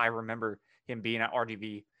nimble than I remember him being at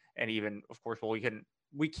RDV. And even, of course,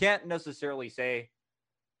 we can't necessarily say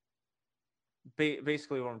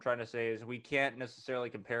basically what I'm trying to say is we can't necessarily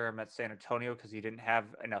compare him at San Antonio because he didn't have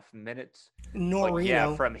enough minutes. But yeah,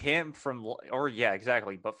 Norino. yeah,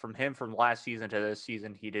 exactly. But from him from last season to this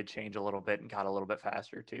season, he did change a little bit and got a little bit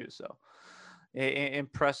faster too. So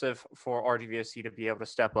impressive for RGVFC to be able to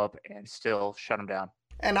step up and still shut him down.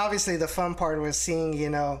 And obviously, the fun part was seeing,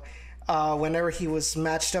 whenever he was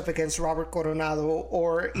matched up against Robert Coronado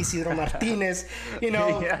or Isidro Martinez,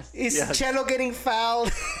 yes. Cello getting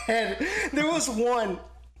fouled. And there was one,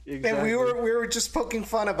 Exactly. and we were just poking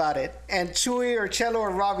fun about it. And Chewy or Cello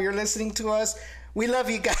or Rob, you're listening to us. We love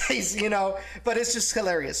you guys, but it's just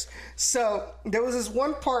hilarious. So there was this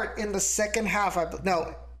one part in the second half,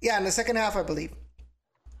 in the second half, I believe,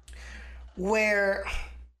 where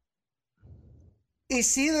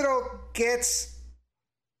Isidro gets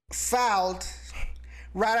fouled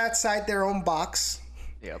right outside their own box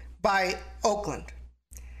by Oakland.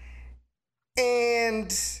 And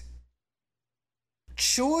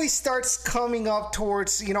Chuy starts coming up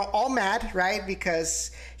towards, all mad, right?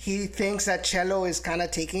 Because he thinks that Cello is kind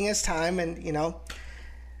of taking his time and,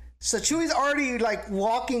 So Chuy's already like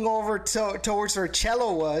walking over towards where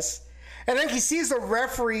Cello was. And then he sees the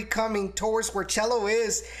referee coming towards where Cello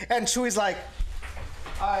is. And Chuy's like,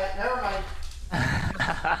 all right, never mind.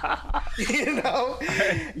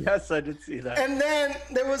 Yes, I did see that. And then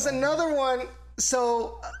there was another one.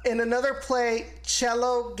 So in another play,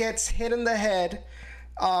 Cello gets hit in the head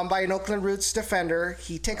by an Oakland Roots defender.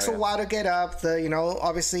 He takes a while to get up.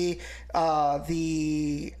 Obviously,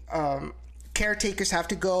 the caretakers have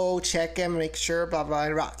to go check him, make sure, blah, blah,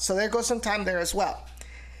 blah. So there goes some time there as well.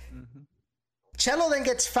 Mm-hmm. Cello then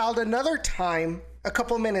gets fouled another time a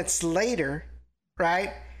couple minutes later,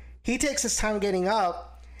 right? He takes his time getting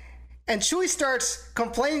up, and Chewy starts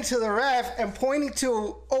complaining to the ref and pointing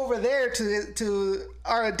to over there to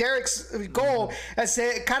our Derek's goal and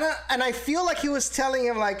say and I feel like he was telling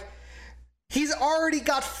him like he's already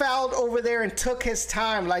got fouled over there and took his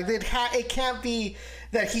time. Like it can't be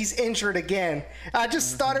that he's injured again. I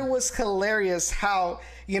just thought it was hilarious how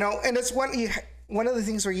and it's one of the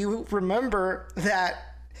things where you remember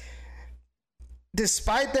that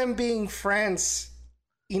despite them being friends,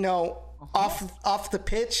 off the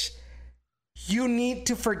pitch, you need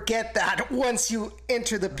to forget that once you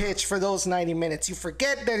enter the pitch for those 90 minutes. You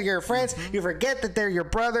forget that you're friends, you forget that they're your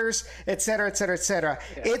brothers, etc., etc., etc.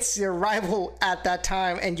 It's your rival at that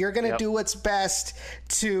time, and you're going to do what's best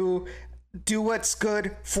to do what's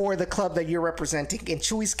good for the club that you're representing. In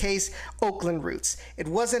Chuy's case, Oakland Roots. It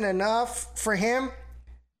wasn't enough for him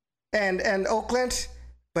and Oakland,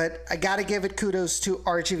 but I got to give it kudos to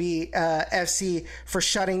RGV FC for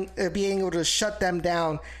being able to shut them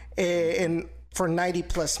down for 90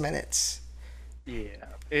 plus minutes. Yeah,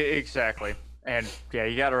 exactly. And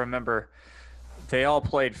you got to remember, they all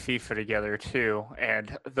played FIFA together too.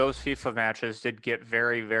 And those FIFA matches did get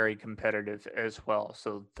very, very competitive as well.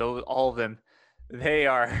 So all of them,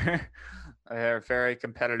 they're very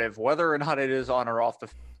competitive, whether or not it is on or off the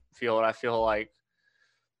field. I feel like,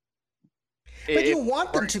 but you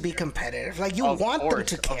want them to be competitive. Like you want them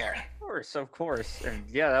to care. Of course. And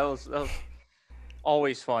that was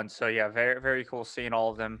always fun. So very, very cool seeing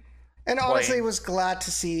all of them. And honestly, I was glad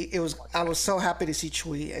to see I was so happy to see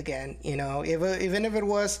Chuy again, even if it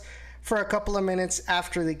was for a couple of minutes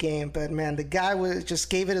after the game. But man, the guy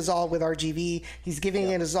just gave it his all with RGV. He's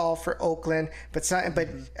giving it his all for Oakland. But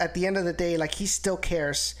at the end of the day, like he still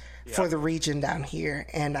cares for the region down here.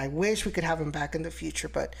 And I wish we could have him back in the future,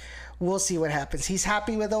 but we'll see what happens. He's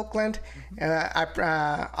happy with Oakland.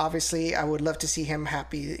 Obviously, I would love to see him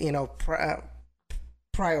happy.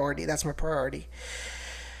 Priority. That's my priority.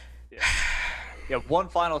 Yeah. One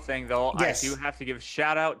final thing though, yes. I do have to give a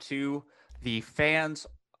shout out to the fans.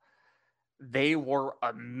 They were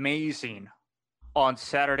amazing on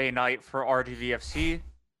Saturday night for RGVFC.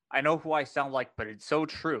 I know who I sound like, but it's so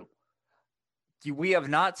true. We have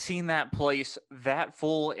not seen that place that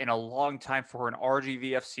full in a long time for an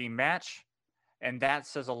RGVFC match, and that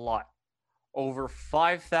says a lot. Over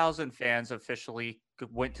 5,000 fans officially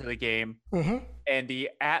went to the game, and the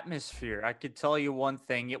atmosphere, I could tell you one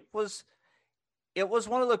thing, it was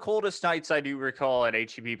one of the coldest nights I do recall at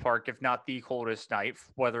HEB Park, if not the coldest night,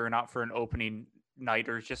 whether or not for an opening night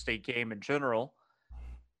or just a game in general.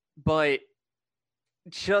 But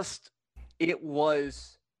it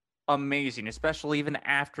was amazing, especially even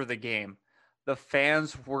after the game. The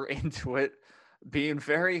fans were into it, being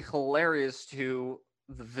very hilarious to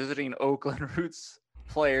the visiting Oakland Roots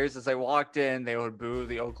players. As they walked in, they would boo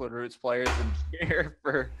the Oakland Roots players and cheer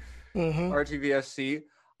for RGVFC.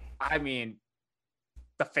 I mean,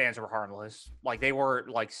 the fans were harmless. Like, they weren't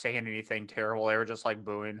like saying anything terrible. They were just like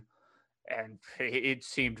booing. and it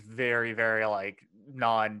seemed very, very like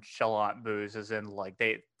nonchalant boos, as in like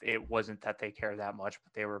it wasn't that they care that much,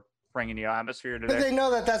 but they were bringing the atmosphere to But there. they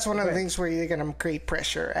know that that's one of the things where you're going to create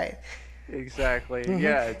pressure, right? Exactly.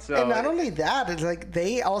 Yeah. So, and not only that, it's like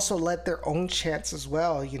they also let their own chants as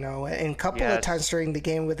well, and a couple of times during the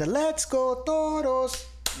game with the "Let's go Toros,"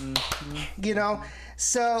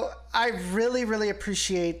 So I really, really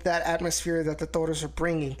appreciate that atmosphere that the Toros are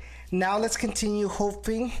bringing. Now let's continue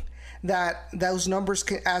hoping that those numbers,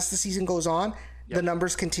 as the season goes on, the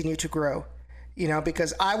numbers continue to grow.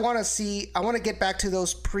 Because I want to get back to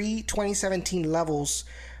those pre-2017 levels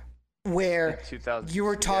where you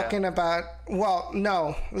were talking about,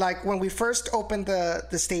 like when we first opened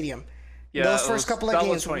the stadium, those first couple of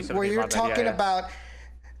games where you're talking about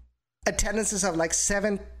attendances of like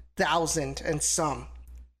 7,000 and some.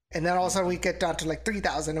 And then all of a sudden we get down to like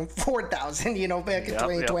 3,000 and 4,000, back in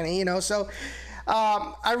 2020, So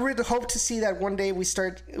I really hope to see that one day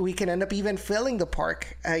we can end up even filling the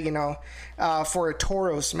park, for a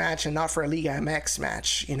Toros match and not for a Liga MX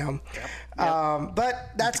match, But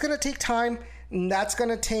that's going to take time. And that's going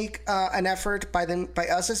to take an effort by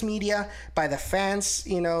us as media, by the fans,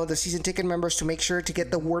 the season ticket members, to make sure to get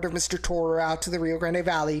the word of Mr. Toro out to the Rio Grande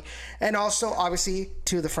Valley, and also obviously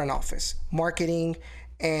to the front office, marketing,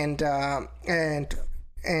 and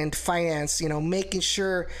finance, making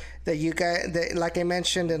sure that you guys, like I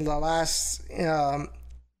mentioned in the last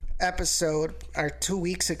episode or 2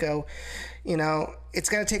 weeks ago, it's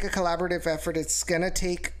going to take a collaborative effort. It's going to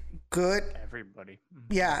take everybody.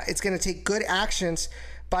 Yeah, it's going to take good actions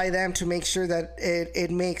by them to make sure that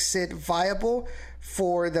it makes it viable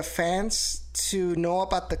for the fans to know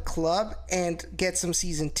about the club and get some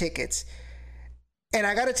season tickets. And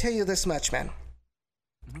I got to tell you this much, man.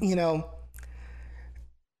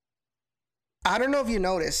 I don't know if you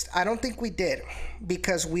noticed. I don't think we did,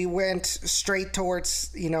 because we went straight towards,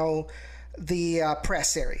 the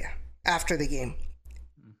press area after the game.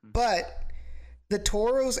 But the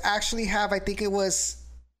Toros actually have, I think it was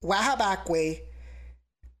Wahab Akwe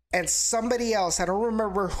and somebody else, I don't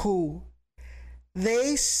remember who,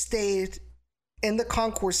 they stayed in the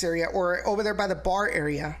concourse area or over there by the bar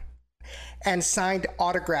area and signed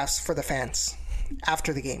autographs for the fans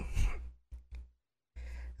after the game.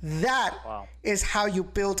 That is how you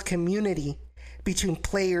build community between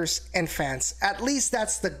players and fans. At least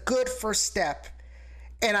that's the good first step.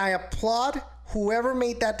 And I applaud whoever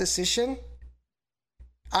made that decision.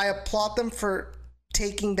 I applaud them for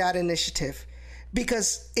taking that initiative,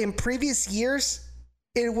 because in previous years,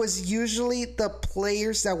 it was usually the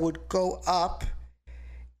players that would go up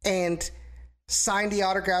and sign the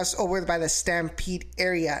autographs over by the Stampede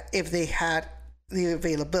area if they had the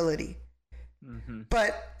availability.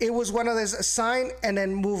 But it was one of those, sign and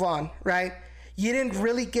then move on, right? You didn't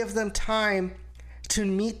really give them time to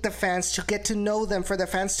meet the fans, to get to know them, for the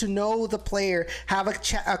fans to know the player, have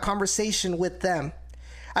a conversation with them.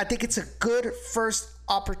 I think it's a good first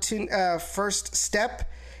step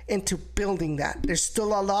into building that. There's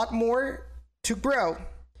still a lot more to grow,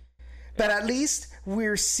 but at least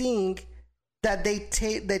we're seeing that they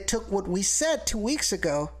took what we said 2 weeks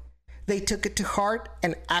ago. They took it to heart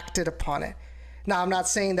and acted upon it. Now, I'm not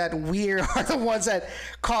saying that we are the ones that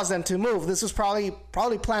caused them to move. This was probably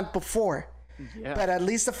planned before. Yeah. But at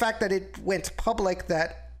least the fact that it went public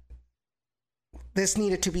that this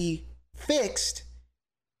needed to be fixed,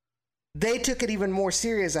 they took it even more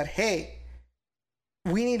serious that, hey,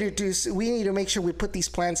 we need to make sure we put these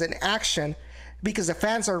plans in action, because the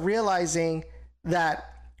fans are realizing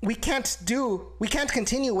that we can't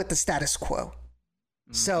continue with the status quo.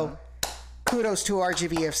 So kudos to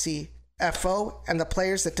RGVFC FO and the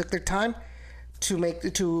players that took their time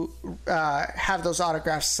to have those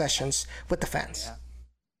autograph sessions with the fans.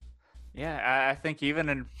 Yeah, I think even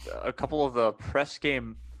in a couple of the press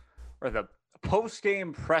game or the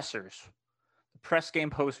post-game pressers, the press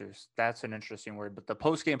game posters, that's an interesting word, but the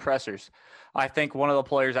post-game pressers, I think one of the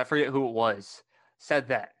players, I forget who it was, said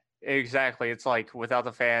that. Exactly. It's like, without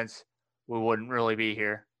the fans, we wouldn't really be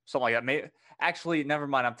here. Something like that. Actually, never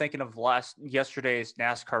mind. I'm thinking of yesterday's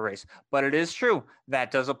NASCAR race, but it is true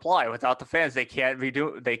that does apply. Without the fans, they can't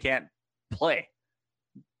play.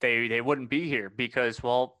 They wouldn't be here because,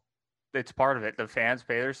 well, it's part of it. The fans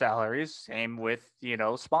pay their salaries. Same with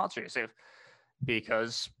sponsors.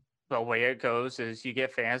 Because the way it goes is you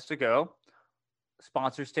get fans to go,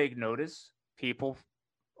 sponsors take notice. People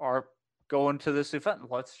are going to this event.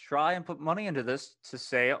 Let's try and put money into this to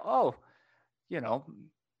say, oh,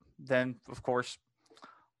 then of course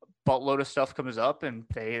buttload of stuff comes up and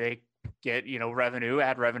they get, revenue,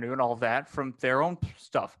 ad revenue and all of that from their own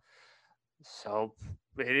stuff. So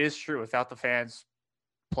it is true. Without the fans,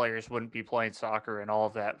 players wouldn't be playing soccer and all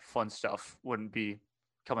of that fun stuff wouldn't be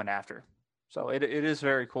coming after. So it is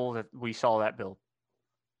very cool that we saw that build.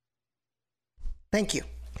 Thank you.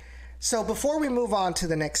 So before we move on to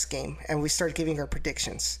the next game and we start giving our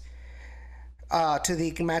predictions to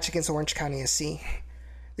the match against Orange County SC,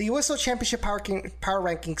 the USL Championship Power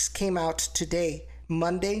Rankings came out today,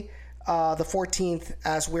 Monday, the 14th,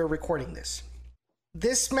 as we're recording this.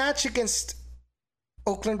 This match against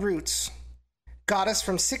Oakland Roots got us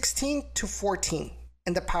from 16 to 14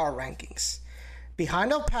 in the power rankings.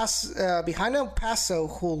 Behind El Paso,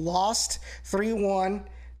 who lost 3-1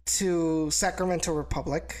 to Sacramento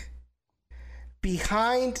Republic.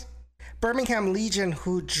 Behind Birmingham Legion,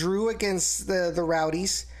 who drew against the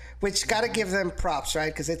Rowdies, which got to give them props,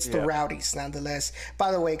 right? Because it's the Rowdies, nonetheless.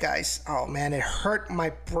 By the way, guys, oh man, it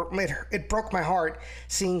broke my heart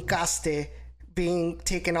seeing Caste being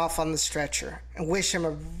taken off on the stretcher. I wish him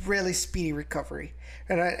a really speedy recovery.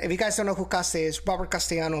 And if you guys don't know who Caste is, Robert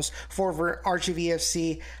Castellanos, former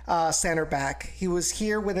RGVFC center back. He was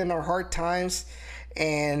here within our hard times,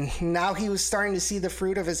 and now he was starting to see the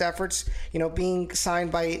fruit of his efforts, being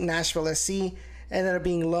signed by Nashville SC, ended up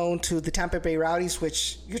being loaned to the Tampa Bay Rowdies,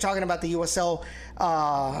 which you're talking about the USL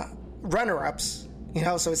runner-ups,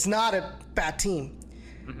 so it's not a bad team.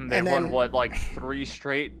 Mm-hmm. They won, like 3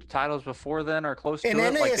 straight titles before then or close to it?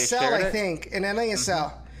 In NASL, I think. In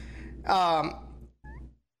NASL. Mm-hmm.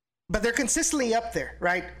 But they're consistently up there,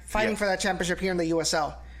 right? Fighting for that championship here in the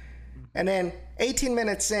USL. And then 18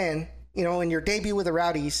 minutes in, in your debut with the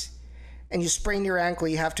Rowdies, and you sprain your ankle,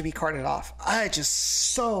 you have to be carted off. Just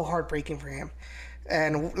so heartbreaking for him.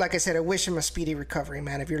 And like I said, I wish him a speedy recovery,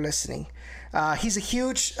 man, if you're listening. He's a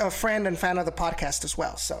huge friend and fan of the podcast as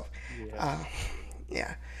well. So,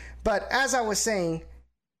 yeah. But as I was saying,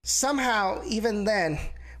 somehow, even then,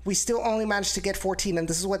 we still only managed to get 14. And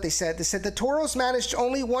this is what they said. They said the Toros managed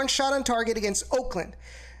only 1 shot on target against Oakland.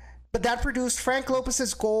 But that produced Frank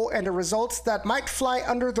Lopez's goal and the results that might fly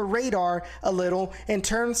under the radar a little in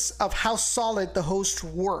terms of how solid the hosts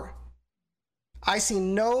were. I see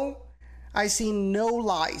no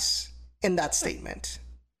lies in that statement.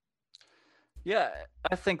 Yeah,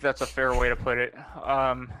 I think that's a fair way to put it.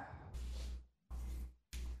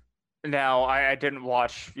 Now, I didn't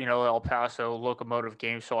watch, El Paso Locomotive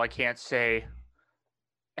game, so I can't say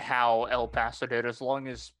how El Paso did as long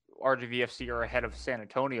as RGVFC are ahead of San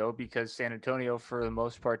Antonio, because San Antonio, for the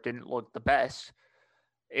most part, didn't look the best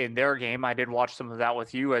in their game. I did watch some of that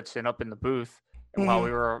with you, Edson, up in the booth, and while we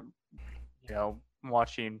were,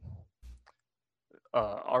 watching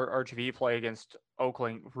our RGV play against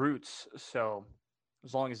Oakland Roots. So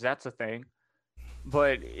as long as that's a thing.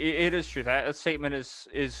 But it is true. That statement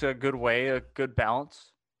is a good way, a good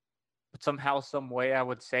balance. But somehow, some way, I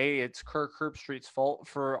would say it's Kirk Herbstreit's fault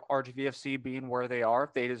for RGVFC being where they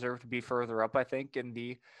are. They deserve to be further up, I think, in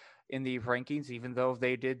the rankings, even though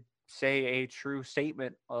they did say a true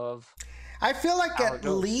statement of. I feel like at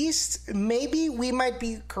least maybe we might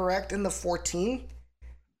be correct in the 14,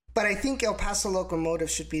 but I think El Paso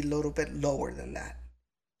Locomotive should be a little bit lower than that.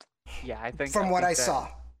 Yeah, I think from what I saw.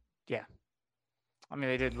 Yeah. I mean,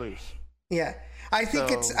 they did lose. Yeah. I think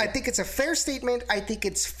it's a fair statement. I think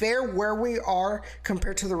it's fair where we are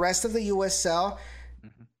compared to the rest of the USL.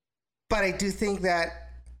 Mm-hmm. But I do think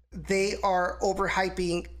that they are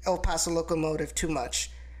overhyping El Paso Locomotive too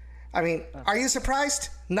much. I mean, are you surprised?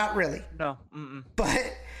 Not really. No. Mm-mm.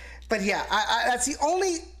 But yeah, that's the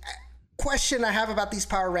only question I have about these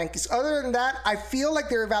power rankings. Other than that, I feel like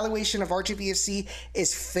their evaluation of RGVFC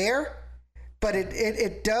is fair. But it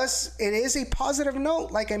is a positive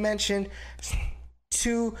note, like I mentioned,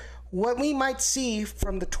 to what we might see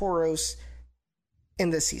from the Toros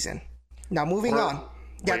in this season. Now, moving on.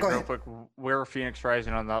 Yeah, go ahead. Real quick, where are Phoenix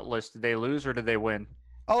Rising on that list? Did they lose or did they win?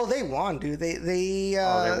 Oh, they won, dude. They they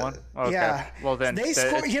won? Okay. Yeah. Well, then they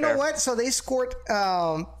scored. You know what? So they scored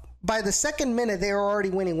by the second minute. They were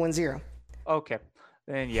already winning 1-0. Okay.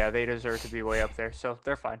 Then yeah, they deserve to be way up there, so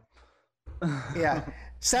they're fine. Yeah.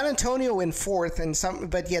 San Antonio in 4th,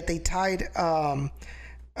 but yet they tied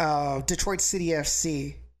Detroit City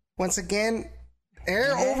FC. Once again,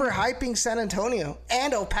 they're overhyping San Antonio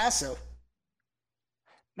and El Paso.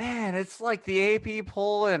 Man, it's like the AP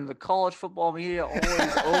poll and the college football media always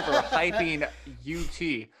overhyping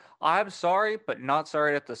UT. I'm sorry, but not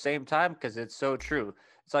sorry at the same time, because it's so true.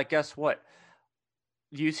 It's like, guess what?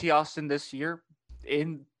 UT Austin this year,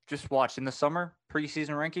 just watch in the summer preseason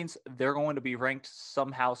rankings, they're going to be ranked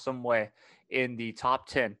somehow, some way in the top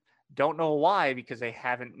 10. Don't know why, because they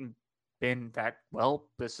haven't been that well.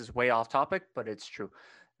 This is way off topic, but it's true.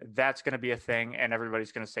 That's going to be a thing, and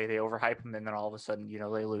everybody's going to say they overhype them, and then all of a sudden,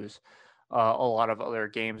 they lose a lot of other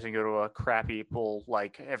games and go to a crappy bowl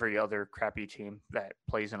like every other crappy team that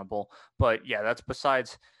plays in a bowl. But yeah, that's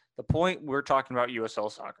besides the point. We're talking about USL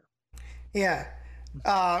soccer. Yeah.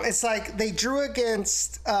 It's like they drew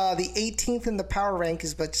against the 18th in the power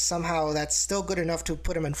rankings, but somehow that's still good enough to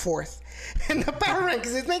put them in 4th in the power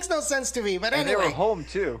rankings. It makes no sense to me, but anyway. And they were home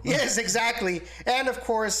too. Yes, exactly. And of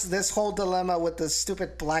course, this whole dilemma with the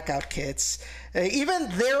stupid blackout kits. Even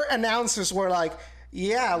their announcers were like,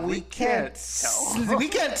 yeah, we can't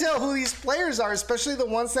tell who these players are, especially the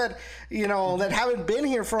ones that, that haven't been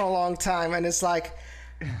here for a long time. And it's like,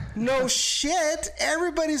 no shit.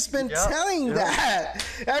 Everybody's been telling that.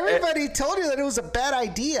 Everybody told you that it was a bad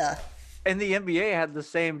idea. And the NBA had the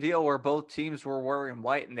same deal where both teams were wearing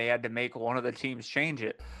white and they had to make one of the teams change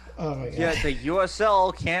it. Oh my God. Yeah, the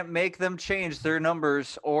USL can't make them change their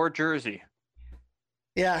numbers or jersey.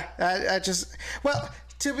 Yeah,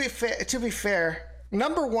 to be fair,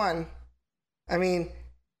 number one, I mean,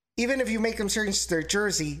 even if you make them change their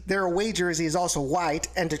jersey, their away jersey is also white,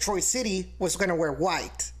 and Detroit City was going to wear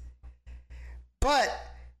white. But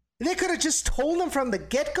they could have just told them from the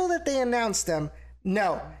get-go that they announced them,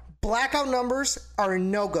 no, blackout numbers are a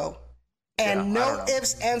no-go. And no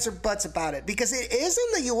ifs, ands, or buts about it, because it is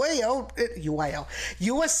in the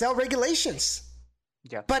USL regulations.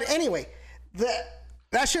 Yeah. But anyway,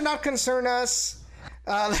 that should not concern us.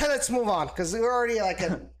 Let's move on, because we're already like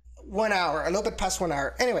at 1 hour, a little bit past 1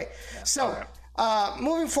 hour. Anyway,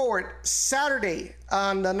 moving forward, Saturday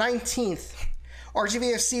on the 19th,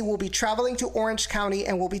 RGVFC will be traveling to Orange County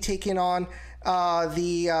and will be taking on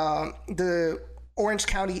the Orange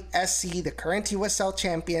County SC, the current USL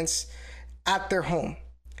champions, at their home.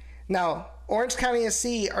 Now, Orange County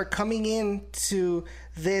SC are coming into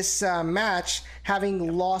this match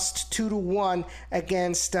having lost 2-1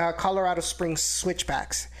 against Colorado Springs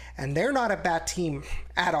Switchbacks. And they're not a bad team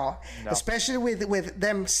at all, especially with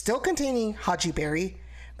them still containing Haji Berry.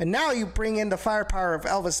 But now you bring in the firepower of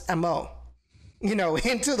Elvis Mo,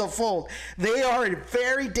 into the fold. They are a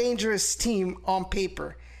very dangerous team on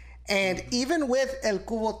paper. And even with El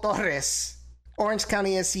Cubo Torres, Orange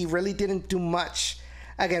County SC really didn't do much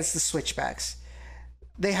against the Switchbacks.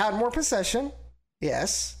 They had more possession,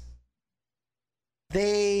 yes.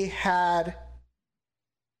 They had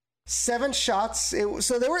 7 shots. It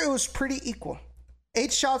was pretty equal.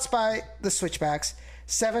 8 shots by the Switchbacks,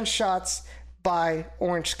 7 shots by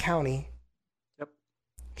Orange County. Yep.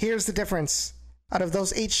 Here's the difference. Out of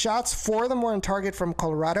those 8 shots, 4 of them were on target from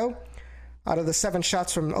Colorado. Out of the 7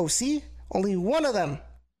 shots from OC, only 1 of them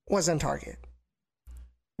was on target,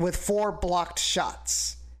 with 4 blocked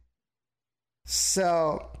shots.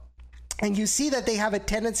 So, and you see that they have a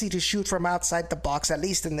tendency to shoot from outside the box, at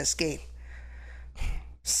least in this game.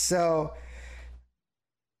 So,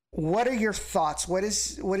 what are your thoughts? What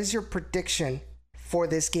is your prediction for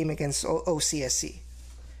this game against OCSC?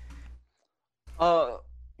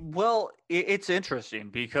 Well, it's interesting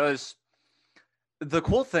because the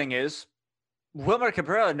cool thing is Wilmer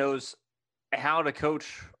Cabrera knows how to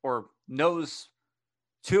coach, or knows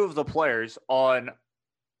 2 of the players on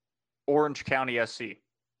Orange County SC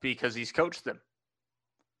because he's coached them.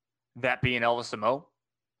 That being Elvis Mo,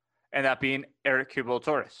 and that being Eric Cubo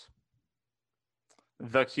Torres.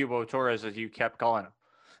 The Cubo Torres, as you kept calling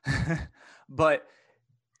him. But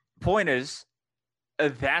point is,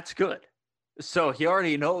 that's good. So he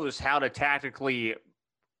already knows how to tactically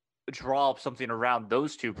draw up something around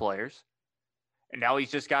those 2 players. And now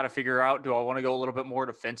he's just got to figure out, do I want to go a little bit more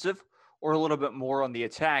defensive or a little bit more on the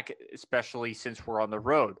attack, especially since we're on the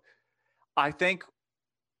road? I think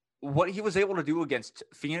what he was able to do against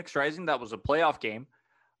Phoenix Rising, that was a playoff game,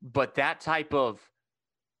 but that type of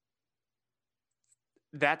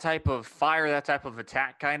fire, that type of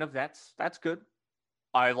attack, kind of, that's good.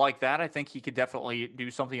 I like that. I think he could definitely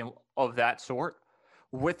do something of that sort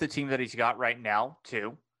with the team that he's got right now,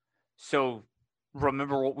 too. So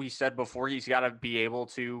remember what we said before, he's got to be able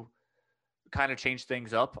to kind of change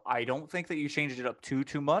things up. I don't think that you changed it up too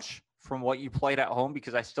much from what you played at home,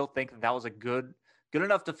 because I still think that was a good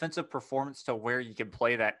enough defensive performance to where you can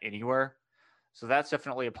play that anywhere. So that's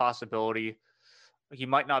definitely a possibility. He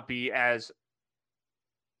might not be as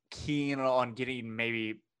keen on getting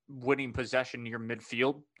maybe winning possession near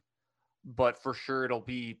midfield, but for sure it'll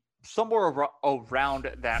be somewhere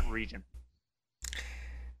around that region.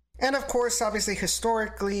 And of course, obviously,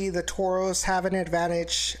 historically, the Toros have an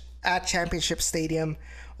advantage at Championship Stadium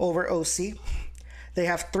over OC. They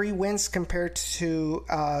have 3 wins compared to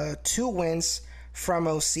 2 wins from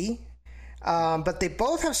OC. But they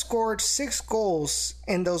both have scored 6 goals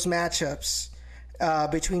in those matchups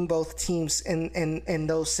between both teams in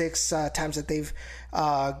those 6 times that they've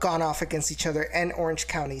gone off against each other and Orange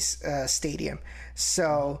County's stadium.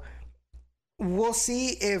 So we'll see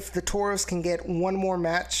if the Toros can get one more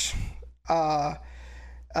match, one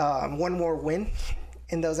more win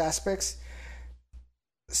in those aspects.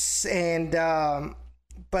 And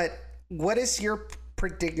but what is your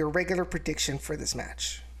regular prediction for this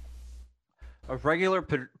match? A regular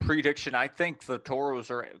prediction, I think the Toros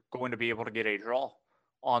are going to be able to get a draw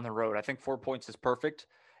on the road. I think 4 points is perfect.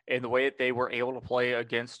 And the way that they were able to play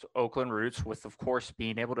against Oakland Roots, with, of course,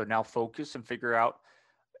 being able to now focus and figure out,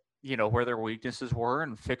 where their weaknesses were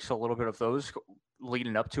and fix a little bit of those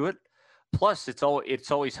leading up to it. Plus, it's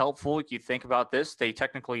always helpful. You think about this. They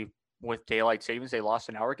technically, with daylight savings, they lost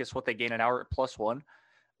an hour. Guess what? They gain an hour at +1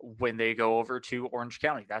 when they go over to Orange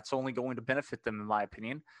County. That's only going to benefit them, in my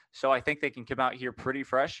opinion. So I think they can come out here pretty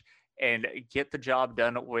fresh and get the job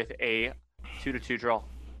done with a 2-2 draw.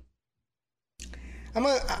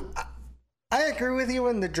 I agree with you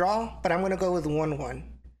in the draw, but I'm going to go with 1-1.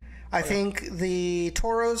 I think the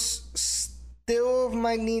Toros still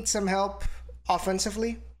might need some help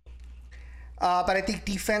offensively. But I think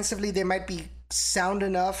defensively they might be sound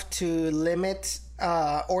enough to limit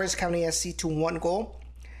Orange County SC to 1 goal.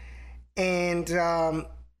 And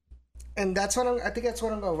that's what I think that's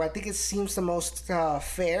what I'm going with. I think it seems the most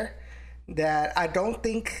fair. That I don't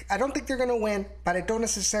think they're gonna win, but I don't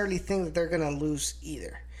necessarily think that they're gonna lose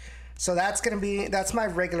either. So that's my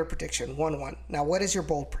regular prediction, 1-1. Now, what is your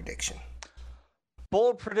bold prediction?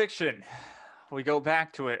 Bold prediction. We go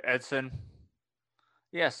back to it, Edson.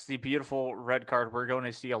 Yes, the beautiful red card. We're going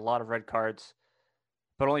to see a lot of red cards,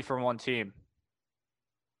 but only from one team.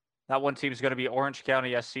 That one team is going to be Orange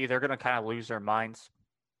County SC. They're going to kind of lose their minds.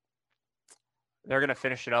 They're going to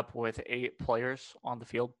finish it up with 8 players on the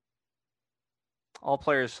field. All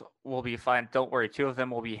players will be fine. Don't worry. 2 of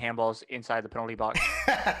them will be handballs inside the penalty box.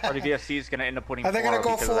 RDVFC is going to end up winning. Are they going to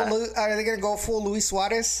go full? Are they going to go full Luis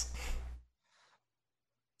Suarez?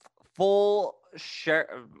 Full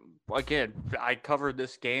share. Again, I covered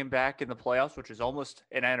this game back in the playoffs, which is almost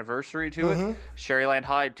an anniversary to it. Sherryland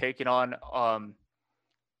High taking on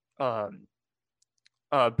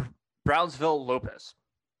Brownsville Lopez.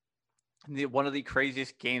 One of the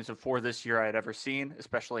craziest games before this year I had ever seen,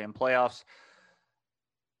 especially in playoffs.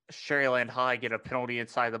 Sherryland High get a penalty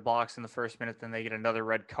inside the box in the first minute, then they get another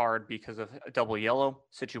red card because of a double yellow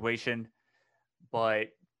situation. But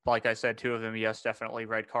like I said, 2 of them, yes, definitely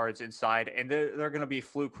red cards inside. And they're going to be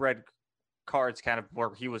fluke red cards, kind of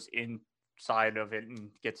where he was inside of it and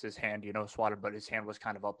gets his hand, swatted, but his hand was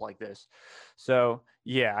kind of up like this. So,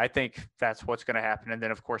 yeah, I think that's what's going to happen. And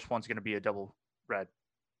then, of course, one's going to be a double red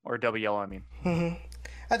or a double yellow, I mean.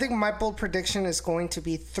 I think my bold prediction is going to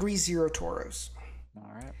be 3-0 Toros.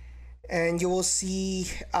 All right. And you will see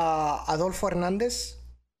Adolfo Hernandez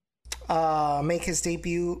make his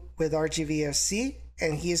debut with RGVFC,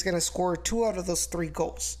 and he is going to score 2 out of those 3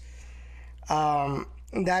 goals.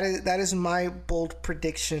 That is my bold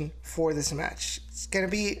prediction for this match. It's going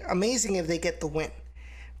to be amazing if they get the win,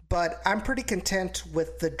 but I'm pretty content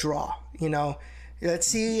with the draw. Let's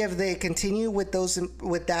see if they continue with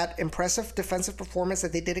that impressive defensive performance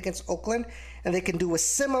that they did against Oakland, and they can do a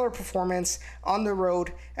similar performance on the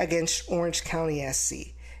road against Orange County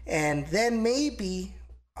SC. And then maybe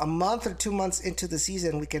a month or 2 months into the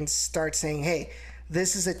season, we can start saying, hey,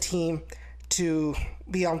 this is a team to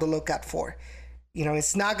be on the lookout for.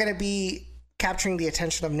 It's not going to be capturing the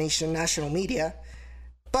attention of national media,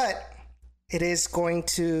 but it is going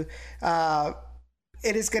to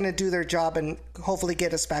do their job and hopefully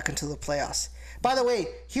get us back into the playoffs. By the way,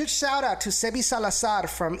 huge shout out to Sebi Salazar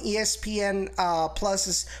from ESPN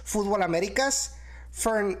Plus's Fútbol Americas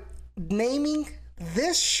for naming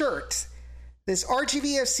this shirt, this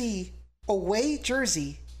RGVFC away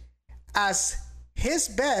jersey, as his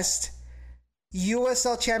best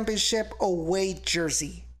USL Championship away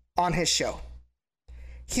jersey on his show.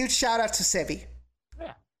 Huge shout out to Sebi.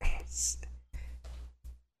 Yeah.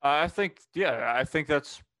 I think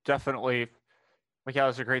that's definitely, that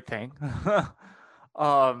was a great thing.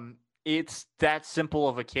 It's that simple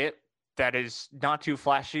of a kit that is not too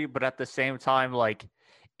flashy, but at the same time,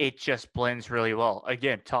 it just blends really well.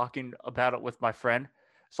 Again, talking about it with my friend,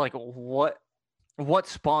 it's like, what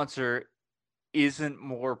sponsor isn't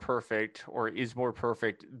more perfect or is more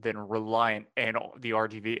perfect than Reliant and the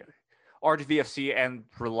RGVFC and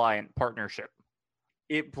Reliant partnership?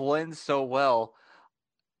 It blends so well.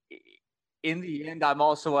 In the end, I'm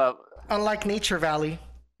also unlike Nature Valley.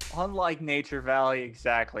 Unlike Nature Valley,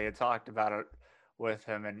 exactly. I talked about it with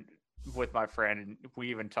him and with my friend, and we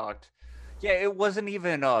even talked, Yeah, it wasn't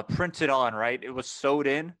even printed on, right? It was sewed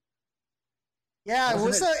in. Yeah, it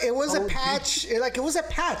was a so patch. It was a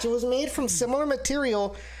patch. It was made from similar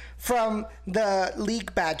material from the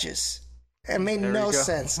league badges. It made no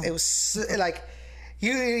sense. It was like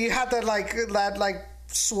you had that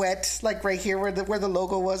sweat like right here where the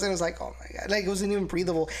logo was, and it was like, oh my god, like it wasn't even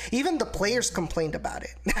breathable. Even the players complained about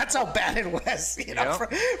it. That's how bad it was,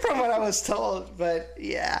 from what I was told. But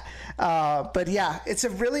yeah, it's a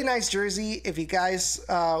really nice jersey. If you guys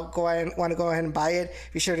want to go ahead and buy it,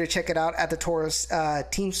 be sure to check it out at the Toros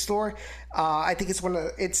team store. I think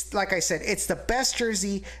it's like I said, it's the best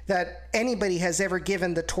jersey that anybody has ever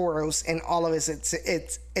given the Toros in all of its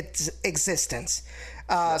existence.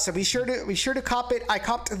 So be sure to cop it. I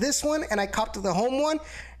copped this one and I copped the home one,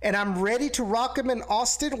 and I'm ready to rock them in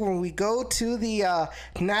Austin when we go to the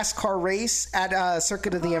NASCAR race at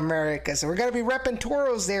Circuit of the Americas. So we're going to be repping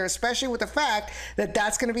Toros there, especially with the fact that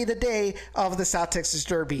that's going to be the day of the South Texas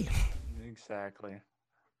Derby. Exactly.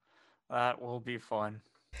 That will be fun.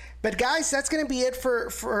 But guys, that's going to be it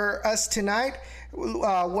for us tonight.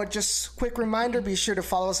 Just quick reminder, be sure to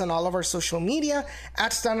follow us on all of our social media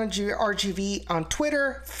at StoneRGV on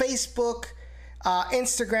Twitter, Facebook,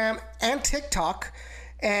 Instagram, and TikTok.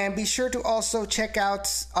 And be sure to also check out,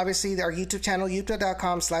 obviously, our YouTube channel,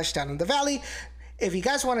 youtube.com/downinthevalley. If you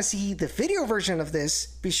guys want to see the video version of this,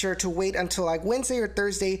 be sure to wait until like Wednesday or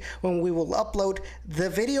Thursday when we will upload the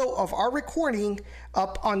video of our recording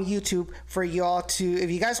up on YouTube for y'all to,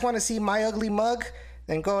 if you guys want to see my ugly mug,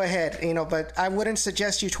 then go ahead, but I wouldn't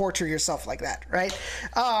suggest you torture yourself like that, right?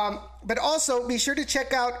 But also be sure to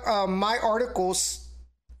check out my articles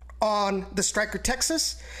on the Striker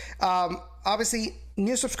Texas. Obviously,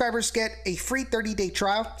 new subscribers get a free 30-day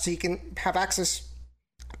trial, so you can have access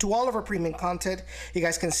to all of our premium content. You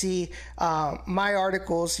guys can see my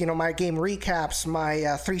articles, my game recaps,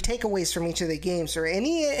 my 3 takeaways from each of the games, or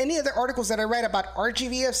any other articles that I write about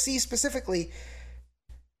RGVFC specifically.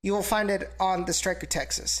 You will find it on the Striker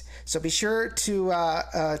Texas. So be sure to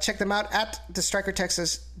check them out at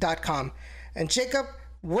thestrikertexas.com. And Jacob,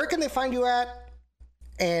 where can they find you at?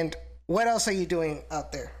 And what else are you doing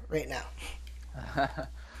out there right now?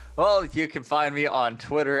 Well, you can find me on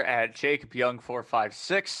Twitter at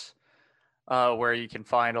JacobYoung456, where you can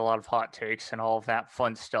find a lot of hot takes and all of that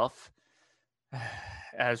fun stuff.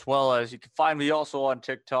 As well as you can find me also on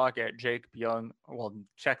TikTok at Jacob Young. Well,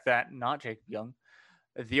 check that, not Jacob Young,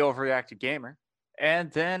 the Overreacted Gamer.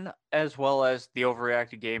 And then as well as the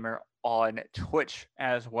Overreacted Gamer on Twitch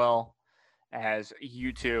as well as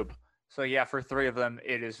YouTube. So yeah, for 3 of them,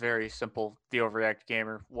 it is very simple. The Overreacted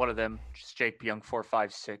Gamer, one of them, just Jake Young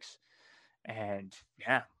 456, and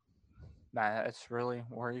yeah, that's really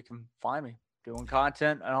where you can find me doing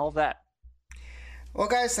content and all that. Well,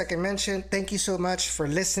 guys, like I mentioned, thank you so much for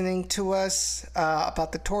listening to us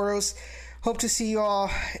about the Toros. Hope to see you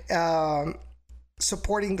all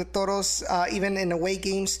supporting the Toros, even in away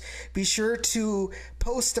games. Be sure to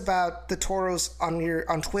post about the Toros on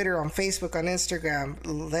Twitter, on Facebook, on Instagram.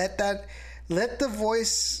 Let the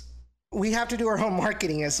voice. We have to do our own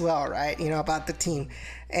marketing as well, right? About the team,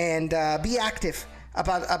 and be active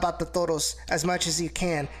about the Toros as much as you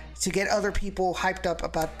can to get other people hyped up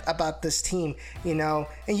about this team. And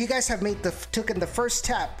you guys have taken the first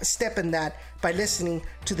step in that by listening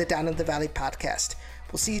to the Down in the Valley podcast.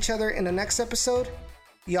 We'll see each other in the next episode.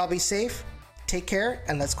 Y'all be safe, take care,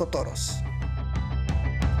 and let's go Toros.